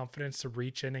have the confidence to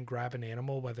reach in and grab an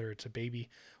animal, whether it's a baby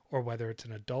or whether it's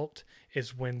an adult,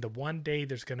 is when the one day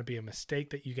there's going to be a mistake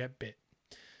that you get bit.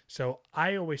 So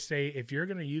I always say, if you're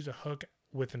going to use a hook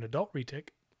with an adult retic,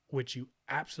 which you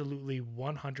absolutely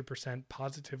 100%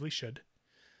 positively should.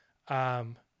 Yeah,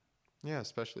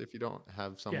 especially if you don't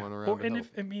have someone around.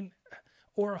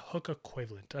 Or a hook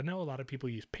equivalent. I know a lot of people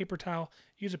use paper towel.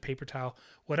 Use a paper towel.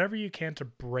 Whatever you can to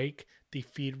break the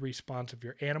feed response of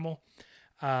your animal.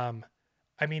 Why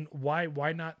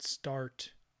not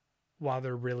start while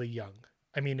they're really young?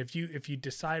 I mean, if you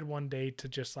decide one day to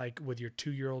just like with your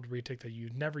 2-year-old retic that you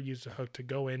never used a hook to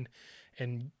go in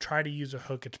and try to use a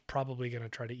hook, it's probably going to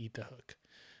try to eat the hook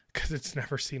because it's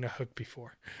never seen a hook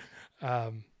before.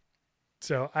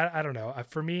 So I don't know.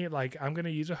 For me, like I'm going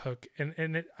to use a hook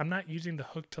and I'm not using the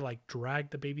hook to like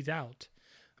drag the babies out.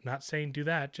 I'm not saying do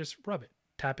that. Just rub it,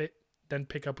 tap it, then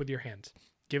pick up with your hands.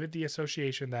 Give it the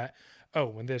association that, oh,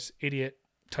 when this idiot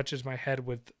touches my head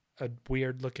with a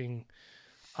weird looking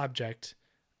object,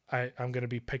 I'm going to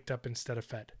be picked up instead of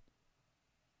fed.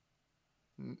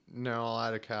 No, I'll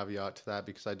add a caveat to that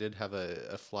because I did have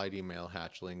a flighty male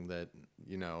hatchling that,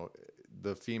 you know,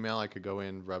 the female I could go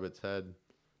in, rub its head,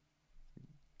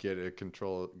 get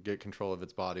control of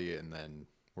its body, and then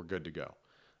we're good to go.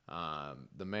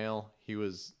 The male, he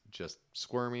was just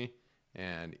squirmy,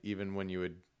 and even when you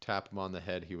would tap him on the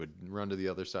head, he would run to the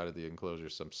other side of the enclosure.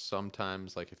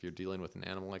 Sometimes, like if you're dealing with an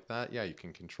animal like that, yeah, you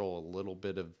can control a little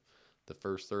bit of the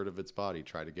first third of its body,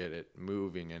 try to get it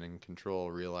moving and in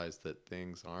control, realize that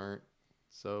things aren't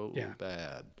so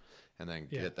bad, and then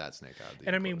get that snake out of the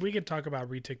And enclosure. I mean, we could talk about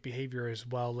retic behavior as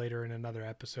well later in another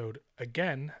episode.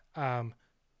 Again,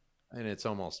 and it's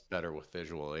almost better with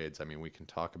visual aids. I mean, we can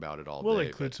talk about it all we'll day.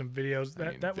 include some videos.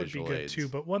 That would be good too.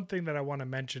 But one thing that I want to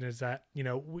mention is that, you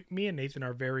know, me and Nathan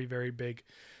are very, very big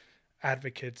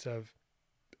advocates of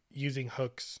using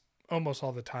hooks almost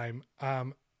all the time.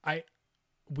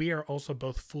 We are also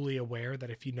both fully aware that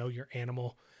if you know your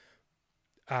animal,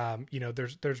 you know,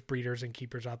 there's breeders and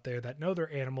keepers out there that know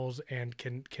their animals and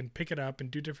can pick it up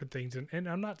and do different things. And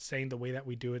I'm not saying the way that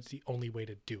we do it's the only way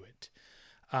to do it.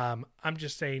 I'm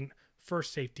just saying for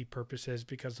safety purposes,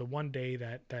 because the one day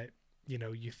that you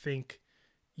know, you think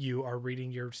you are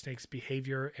reading your snake's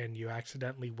behavior and you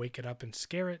accidentally wake it up and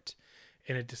scare it,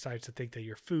 and it decides to think that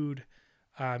you're food.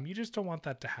 You just don't want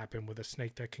that to happen with a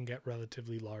snake that can get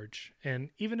relatively large. And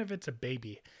even if it's a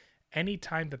baby,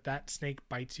 anytime that snake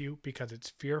bites you because it's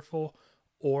fearful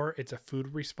or it's a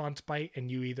food response bite and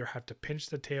you either have to pinch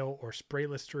the tail or spray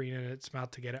Listerine in its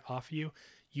mouth to get it off you,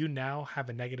 you now have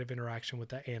a negative interaction with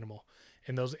that animal.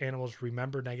 And those animals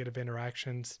remember negative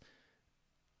interactions.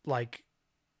 Like,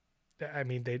 I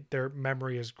mean, their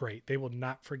memory is great. They will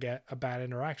not forget a bad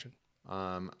interaction.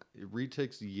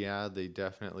 Retics, yeah, they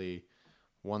definitely,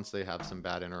 once they have some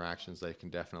bad interactions, they can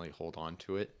definitely hold on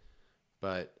to it.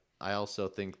 But I also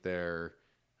think they're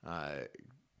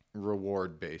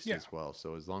reward based as well.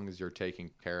 So as long as you're taking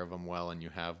care of them well and you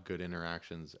have good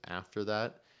interactions after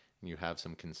that, and you have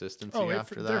some consistency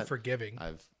after that, they're forgiving.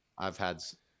 I've had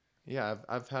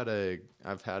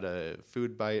a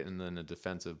food bite and then a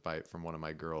defensive bite from one of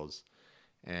my girls,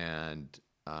 and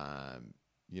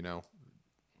you know,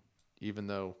 even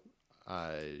though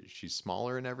she's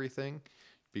smaller and everything,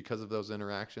 because of those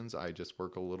interactions, I just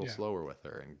work a little slower with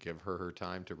her and give her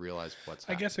time to realize what's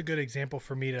happening. I guess a good example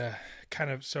for me to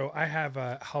kind of, so I have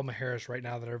Halmaheras right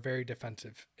now that are very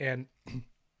defensive, and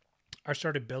I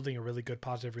started building a really good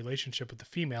positive relationship with the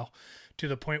female to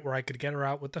the point where I could get her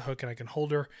out with the hook and I can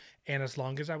hold her. And as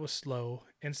long as I was slow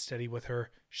and steady with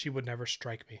her, she would never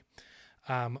strike me.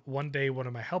 One day, one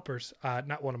of my helpers,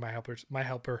 my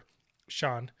helper,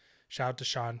 Sean, shout out to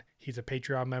Sean. He's a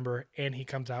Patreon member and he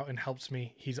comes out and helps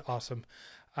me. He's awesome.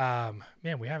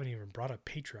 Man, we haven't even brought up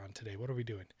Patreon today. What are we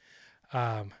doing?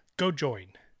 Go join.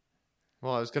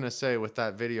 Well, I was going to say, with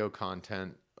that video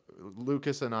content,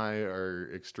 Lucas and I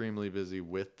are extremely busy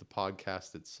with the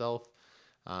podcast itself.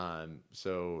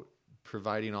 So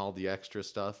providing all the extra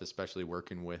stuff, especially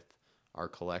working with our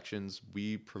collections,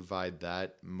 we provide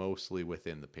that mostly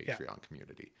within the Patreon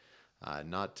community.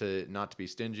 Not to be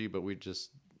stingy, but we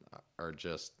are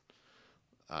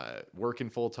working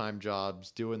full-time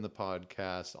jobs, doing the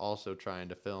podcast, also trying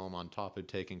to film on top of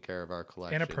taking care of our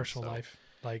collection. And a personal life.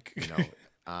 Like, you know,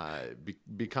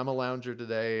 become a lounger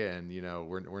today, and you know,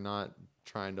 we're not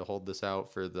trying to hold this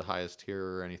out for the highest tier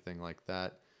or anything like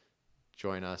that.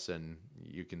 Join us and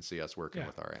you can see us working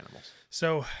with our animals.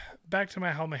 So back to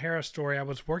my Halmahera story, I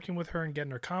was working with her and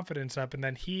getting her confidence up, and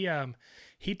then he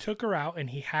took her out and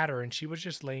he had her, and she was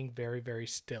just laying very, very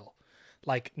still,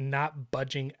 like not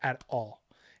budging at all.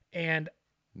 And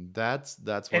that's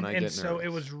when I get nervous. So it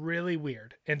was really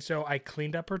weird. And so I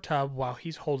cleaned up her tub while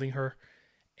he's holding her.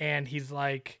 And he's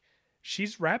like,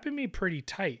 she's wrapping me pretty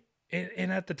tight.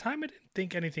 And at the time, I didn't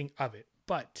think anything of it.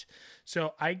 But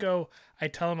so I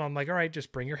tell him, I'm like, all right,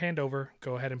 just bring your hand over.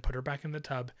 Go ahead and put her back in the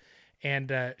tub.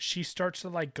 And she starts to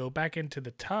like go back into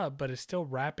the tub, but is still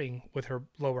wrapping with her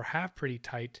lower half pretty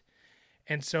tight.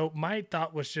 And so my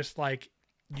thought was just like,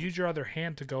 use your other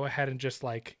hand to go ahead and just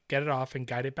like get it off and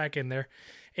guide it back in there.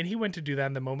 And he went to do that.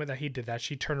 And the moment that he did that,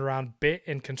 she turned around, bit,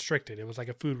 and constricted. It was like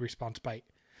a food response bite.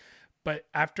 But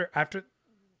after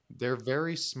they're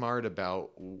very smart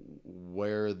about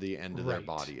where the end of their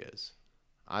body is.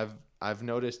 I've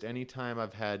noticed anytime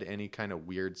I've had any kind of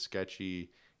weird,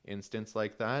 sketchy instance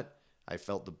like that, I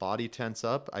felt the body tense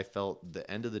up. I felt the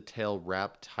end of the tail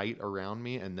wrap tight around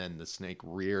me, and then the snake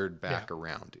reared back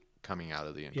around, coming out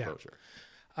of the enclosure.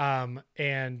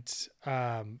 And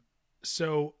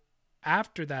so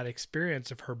after that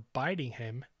experience of her biting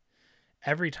him,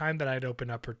 every time that I'd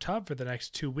open up her tub for the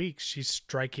next 2 weeks, she's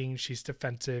striking, she's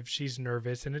defensive, she's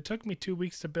nervous. And it took me 2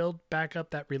 weeks to build back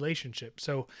up that relationship.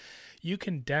 So you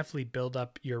can definitely build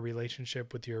up your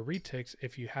relationship with your retics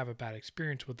if you have a bad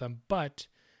experience with them, but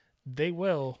they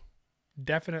will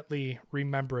definitely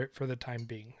remember it for the time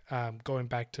being. Going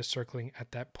back to circling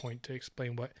at that point to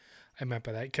explain what I meant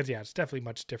by that. Because, yeah, it's definitely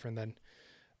much different than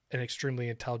an extremely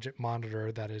intelligent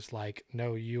monitor that is like,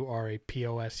 no, you are a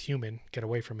POS human. Get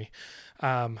away from me.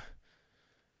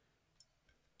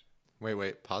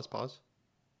 Wait. Pause.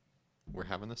 We're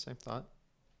having the same thought.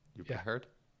 You Yeah. prepared?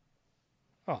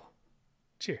 Oh,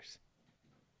 cheers.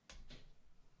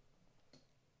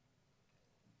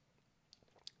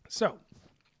 So,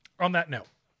 on that note,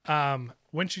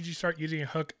 when should you start using a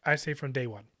hook? I say from day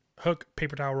one. Hook,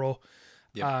 paper towel roll.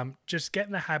 Yep. Just get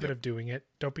in the habit of doing it.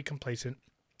 Don't be complacent.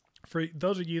 For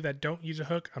those of you that don't use a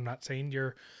hook, I'm not saying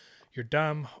you're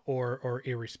dumb or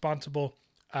irresponsible.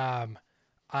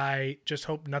 I just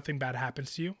hope nothing bad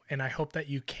happens to you, and I hope that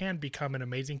you can become an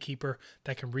amazing keeper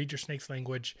that can read your snake's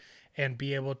language and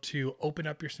be able to open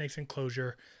up your snake's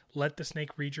enclosure, let the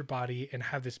snake read your body, and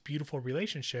have this beautiful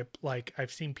relationship like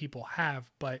I've seen people have.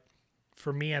 But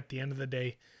for me, at the end of the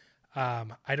day,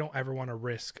 I don't ever want to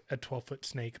risk a 12-foot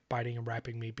snake biting and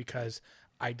wrapping me because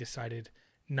I decided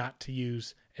not to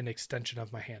use an extension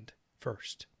of my hand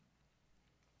first.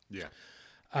 Yeah.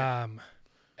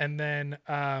 And then,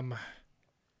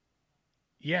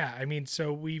 yeah, I mean,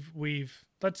 so we've,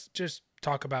 let's just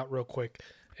talk about real quick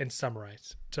and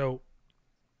summarize. So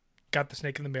got the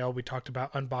snake in the mail. We talked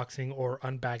about unboxing or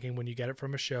unbagging when you get it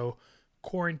from a show,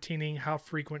 quarantining, how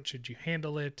frequent should you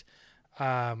handle it?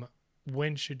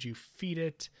 When should you feed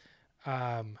it?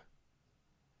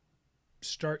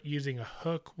 Start using a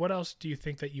hook. What else do you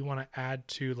think that you want to add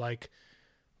to, like,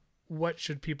 what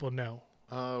should people know?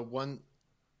 One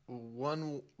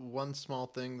small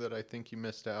thing that I think you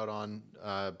missed out on,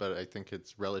 but I think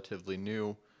it's relatively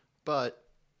new. But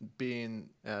being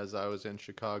as I was in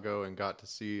Chicago and got to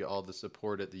see all the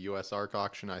support at the U.S. ARC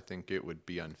auction, I think it would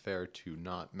be unfair to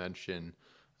not mention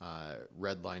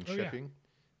Redline Shipping,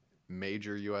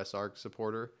 major U.S. ARC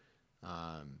supporter.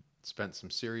 Spent some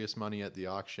serious money at the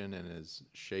auction and has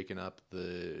shaken up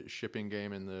the shipping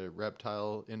game in the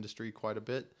reptile industry quite a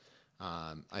bit.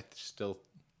 I still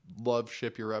love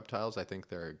Ship Your Reptiles. I think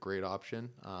they're a great option.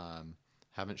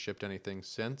 Haven't shipped anything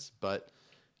since, but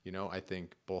I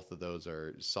think both of those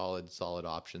are solid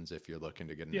options if you're looking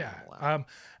to get an animal out.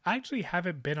 I actually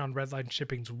haven't been on Redline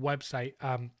Shipping's website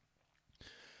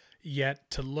yet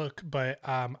to look, but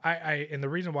I and the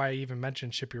reason why I even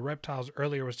mentioned Ship Your Reptiles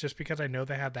earlier was just because I know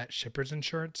they have that shipper's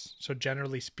insurance. So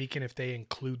generally speaking, if they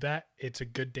include that, it's a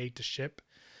good date to ship.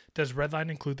 Does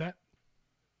Redline include that?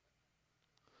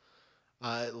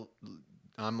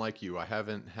 I'm like you. I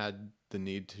haven't had the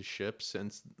need to ship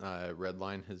since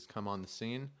Redline has come on the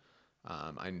scene.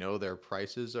 I know their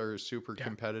prices are super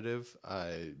competitive.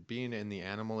 Being in the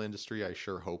animal industry, I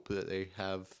sure hope that they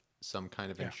have some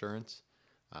kind of insurance.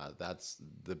 That's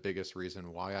the biggest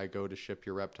reason why I go to Ship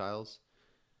Your Reptiles.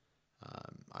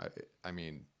 I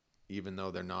mean, even though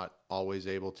they're not always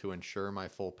able to insure my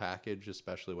full package,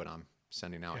 especially when I'm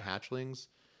sending out hatchlings,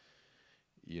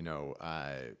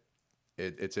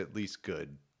 it's at least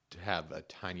good to have a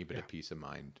tiny bit of peace of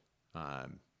mind.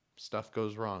 Stuff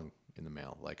goes wrong in the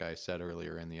mail. Like I said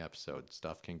earlier in the episode,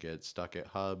 stuff can get stuck at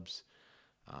hubs.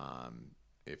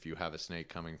 If you have a snake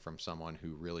coming from someone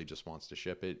who really just wants to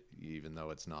ship it, even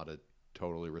though it's not a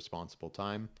totally responsible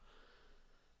time,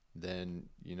 then,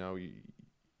 you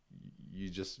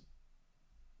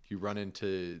run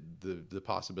into the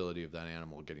possibility of that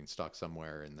animal getting stuck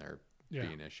somewhere and there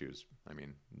being issues. I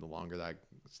mean, the longer that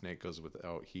snake goes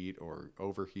without heat or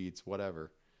overheats,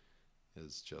 whatever,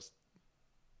 is just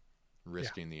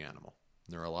risking the animal.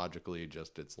 Neurologically,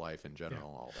 just its life in general,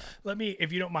 all that. Let me,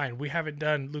 if you don't mind, we haven't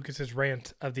done Lucas's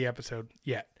rant of the episode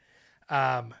yet.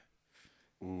 And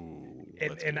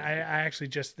I actually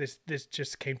just, this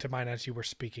just came to mind as you were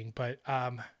speaking, but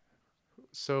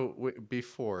so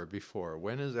before,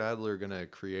 when is Adler gonna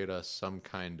create us some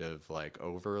kind of like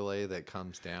overlay that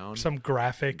comes down, some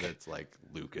graphic that's like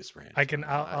Lucas rant?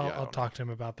 I'll talk to him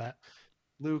about that.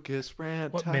 Lucas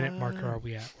rant. What minute marker are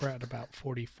we at? We're at about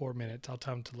 44 minutes. I'll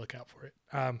tell him to look out for it.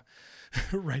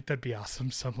 Right, that'd be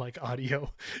awesome. Some like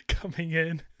audio coming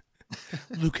in.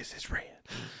 Lucas's rant.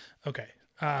 Okay.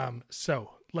 So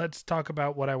let's talk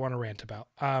about what I want to rant about.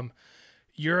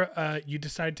 You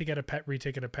decide to get a pet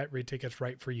retic, and a pet retic is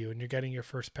right for you, and you're getting your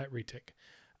first pet retic.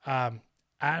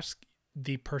 Ask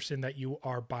the person that you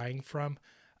are buying from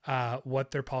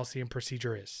what their policy and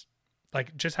procedure is.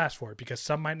 Like, just ask for it, because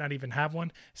some might not even have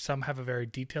one. Some have a very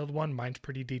detailed one. Mine's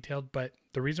pretty detailed. But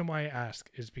the reason why I ask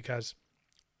is because,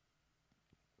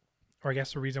 or I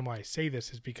guess the reason why I say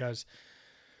this is because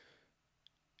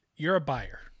you're a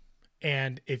buyer.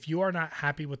 And if you are not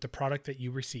happy with the product that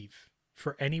you receive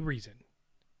for any reason,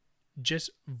 just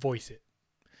voice it.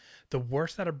 The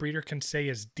worst that a breeder can say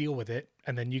is deal with it,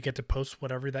 and then you get to post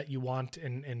whatever that you want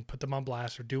and put them on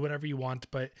blast or do whatever you want.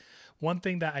 But one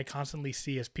thing that I constantly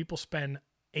see is people spend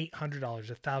 $800,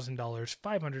 $1,000,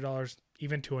 $500,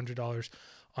 even $200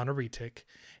 on a retic.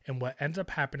 And what ends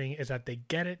up happening is that they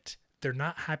get it. They're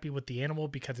not happy with the animal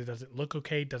because it doesn't look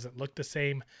okay, doesn't look the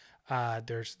same.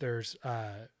 There's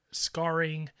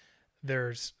scarring.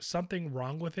 There's something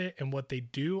wrong with it. And what they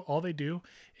do, all they do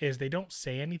is they don't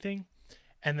say anything.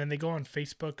 And then they go on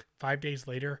Facebook 5 days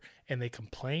later and they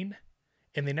complain,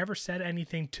 and they never said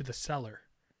anything to the seller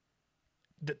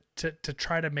to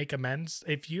try to make amends.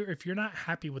 If you're not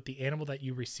happy with the animal that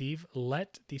you receive,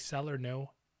 let the seller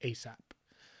know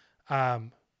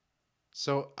ASAP.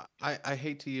 So I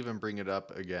hate to even bring it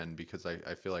up again because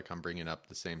I feel like I'm bringing up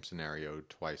the same scenario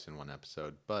twice in one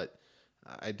episode, but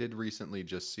I did recently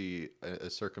just see a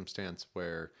circumstance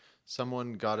where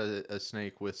someone got a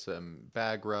snake with some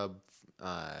bag rub,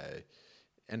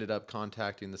 ended up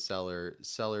contacting the seller.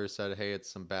 Seller said, hey, it's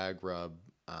some bag rub,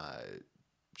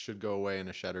 should go away in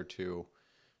a shed or two.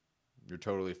 You're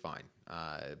totally fine.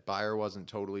 Buyer wasn't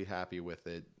totally happy with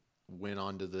it. Went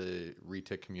on to the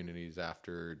retic communities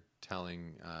after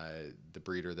telling the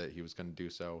breeder that he was going to do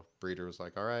so. Breeder was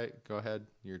like, all right, go ahead.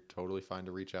 You're totally fine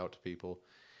to reach out to people.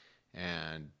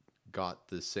 And got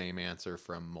the same answer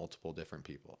from multiple different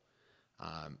people.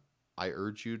 I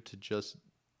urge you to just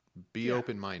be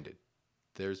open-minded.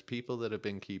 There's people that have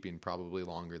been keeping probably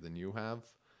longer than you have,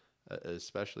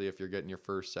 especially if you're getting your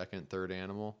first, second, third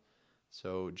animal.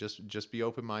 So just be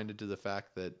open-minded to the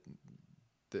fact that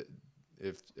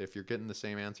if you're getting the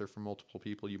same answer from multiple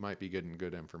people, you might be getting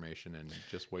good information, and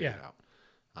just wait it out.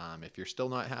 If you're still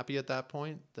not happy at that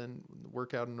point, then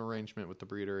work out an arrangement with the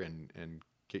breeder and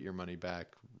get your money back,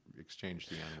 exchange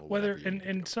the animal.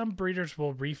 And some breeders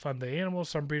will refund the animal,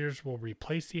 some breeders will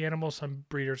replace the animal, some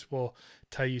breeders will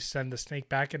tell you send the snake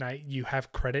back, and you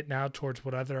have credit now towards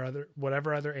whatever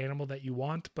other animal that you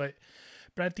want. But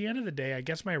at the end of the day, I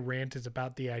guess my rant is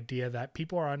about the idea that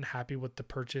people are unhappy with the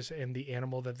purchase and the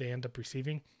animal that they end up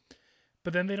receiving,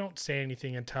 but then they don't say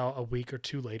anything until a week or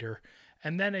two later,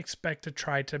 and then expect to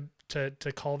try to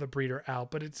call the breeder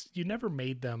out. But you never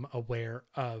made them aware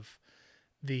of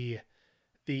the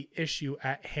issue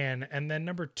at hand. And then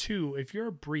number two, if you're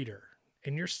a breeder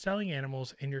and you're selling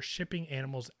animals and you're shipping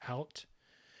animals out,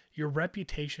 your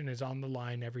reputation is on the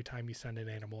line every time you send an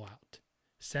animal out.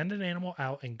 Send an animal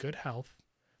out in good health,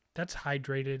 that's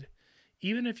hydrated.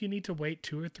 Even if you need to wait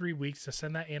 2 or 3 weeks to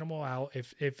send that animal out,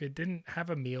 if it didn't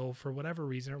have a meal for whatever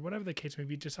reason or whatever the case may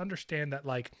be, just understand that,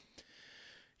 like,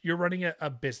 you're running a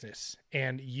business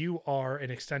and you are an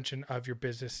extension of your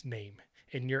business name.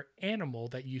 And your animal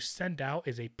that you send out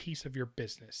is a piece of your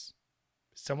business.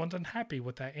 Someone's unhappy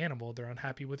with that animal, they're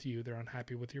unhappy with you, they're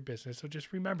unhappy with your business. So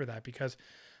just remember that, because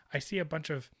I see a bunch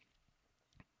of,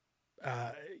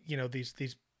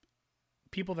 these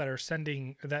people that are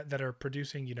sending that are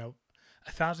producing,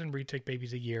 1,000 retic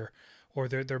babies a year, or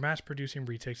they're mass producing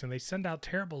retics, and they send out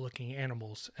terrible looking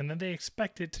animals, and then they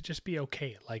expect it to just be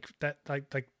okay. Like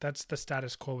that's the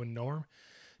status quo and norm.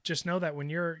 Just know that when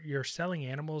you're selling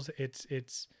animals,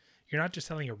 it's you're not just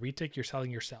selling a retic, you're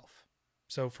selling yourself.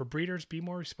 So for breeders, be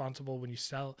more responsible when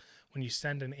you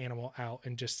send an animal out,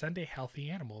 and just send a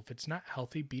healthy animal. If it's not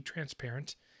healthy, be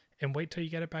transparent and wait till you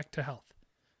get it back to health.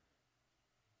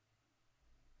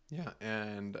 Yeah,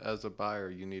 and as a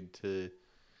buyer, you need to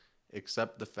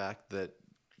accept the fact that,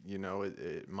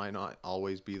 it might not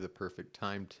always be the perfect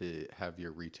time to have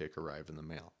your retic arrive in the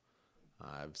mail.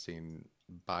 I've seen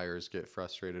buyers get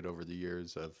frustrated over the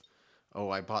years of, oh,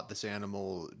 I bought this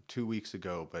animal 2 weeks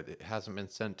ago, but it hasn't been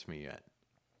sent to me yet.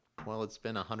 Well, it's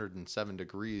been 107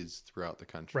 degrees throughout the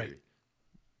country. Right.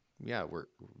 Yeah,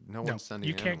 no one's sending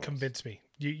you can't animals. Convince me.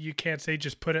 You can't say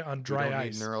just put it on dry ice. We don't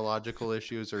need neurological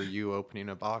issues or you opening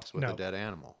a box with a dead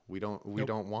animal. We don't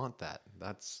want that.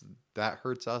 That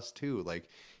hurts us too. Like,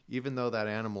 even though that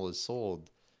animal is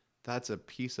sold, that's a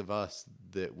piece of us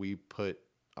that we put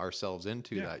ourselves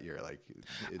into that year. Like,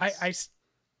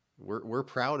 we're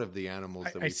proud of the animals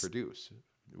that we produce,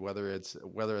 whether it's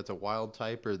a wild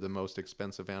type or the most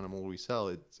expensive animal we sell.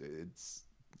 It's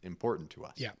important to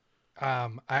us. Yeah.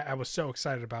 I was so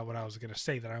excited about what I was going to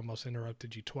say that I almost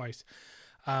interrupted you twice.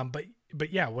 But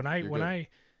yeah, when I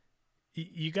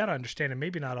you got to understand, and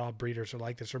maybe not all breeders are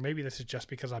like this, or maybe this is just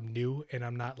because I'm new and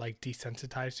I'm not like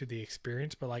desensitized to the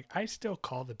experience, but like I still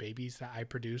call the babies that I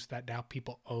produce that now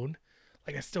people own,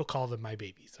 like I still call them my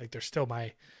babies. Like they're still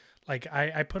my, like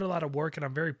I put a lot of work and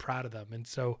I'm very proud of them. And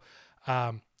so,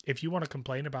 if you want to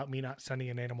complain about me not sending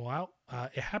an animal out,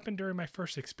 it happened during my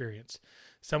first experience.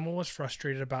 Someone was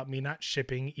frustrated about me not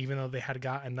shipping, even though they had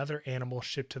got another animal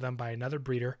shipped to them by another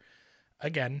breeder.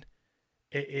 Again,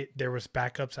 there was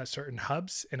backups at certain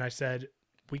hubs, and I said,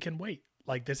 we can wait.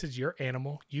 Like, this is your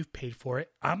animal. You've paid for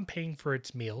it. I'm paying for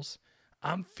its meals.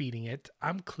 I'm feeding it.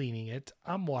 I'm cleaning it.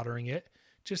 I'm watering it.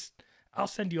 Just, I'll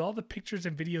send you all the pictures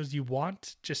and videos you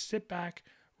want. Just sit back,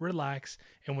 relax,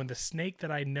 and when the snake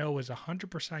that I know is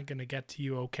 100% going to get to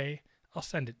you okay, I'll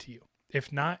send it to you.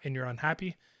 If not, and you're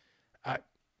unhappy, I,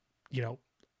 you know,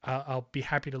 I'll be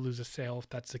happy to lose a sale if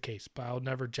that's the case, but I'll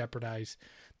never jeopardize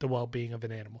the well-being of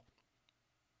an animal.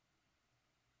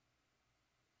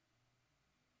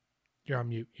 You're on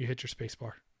mute. You hit your space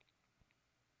bar.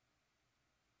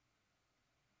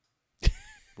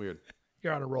 Weird.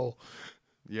 You're on a roll.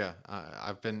 Yeah,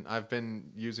 I've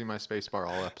been using my space bar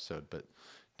all episode, but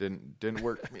didn't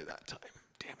work for me that time.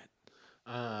 Damn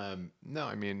it. No,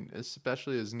 I mean,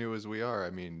 especially as new as we are, I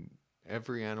mean,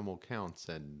 every animal counts,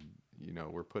 and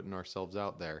we're putting ourselves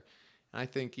out there. And I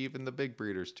think even the big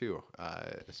breeders too,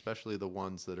 especially the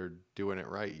ones that are doing it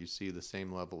right, you see the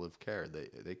same level of care.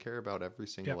 They care about every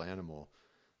single animal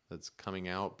that's coming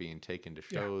out, being taken to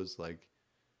shows. Like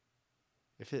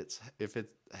if it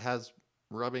has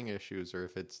rubbing issues, or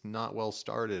if it's not well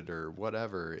started or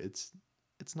whatever, it's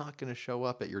not going to show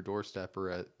up at your doorstep or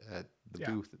at the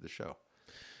booth at the show.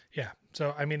 Yeah.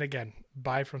 So, I mean, again,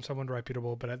 buy from someone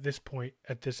reputable, but at this point,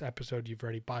 at this episode, you've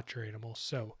already bought your animal.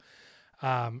 So,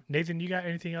 Nathan, you got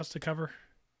anything else to cover?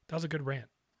 That was a good rant.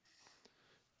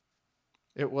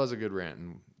 It was a good rant,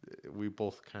 and we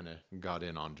both kind of got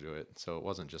in onto it. So it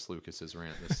wasn't just Lucas's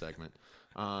rant this segment.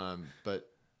 But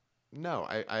no,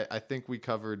 I think we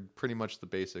covered pretty much the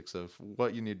basics of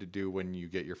what you need to do when you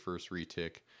get your first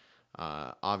retic.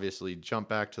 Obviously, jump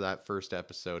back to that first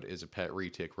episode. Is a pet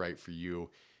retic right for you?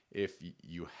 If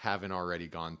you haven't already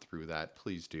gone through that,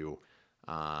 please do.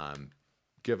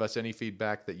 Give us any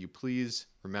feedback that you please.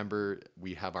 Remember,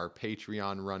 we have our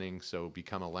Patreon running, so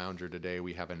become a lounger today.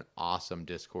 We have an awesome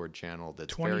Discord channel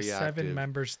that's very active. 27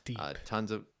 members deep.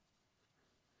 Tons of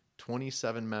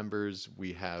 27 members.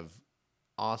 We have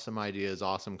awesome ideas,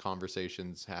 awesome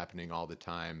conversations happening all the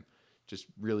time. Just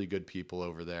really good people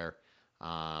over there.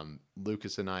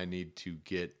 Lucas and I need to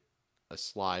get a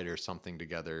slide or something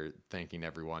together thanking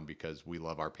everyone, because we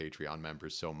love our Patreon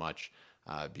members so much.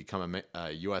 Become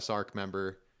a US ARC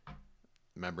member.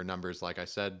 Member numbers, like I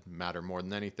said, matter more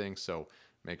than anything. So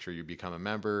make sure you become a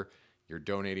member. You're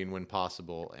donating when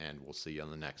possible, and we'll see you on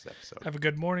the next episode. Have a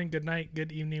good morning, good night,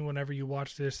 good evening whenever you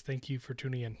watch this. Thank you for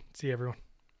tuning in. See you, everyone.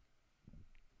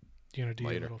 Do you want to do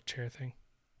your little chair thing?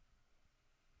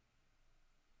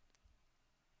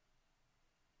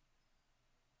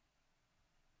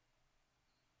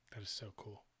 That is so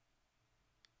cool.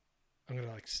 I'm going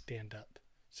to stand up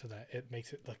so that it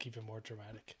makes it look even more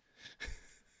dramatic.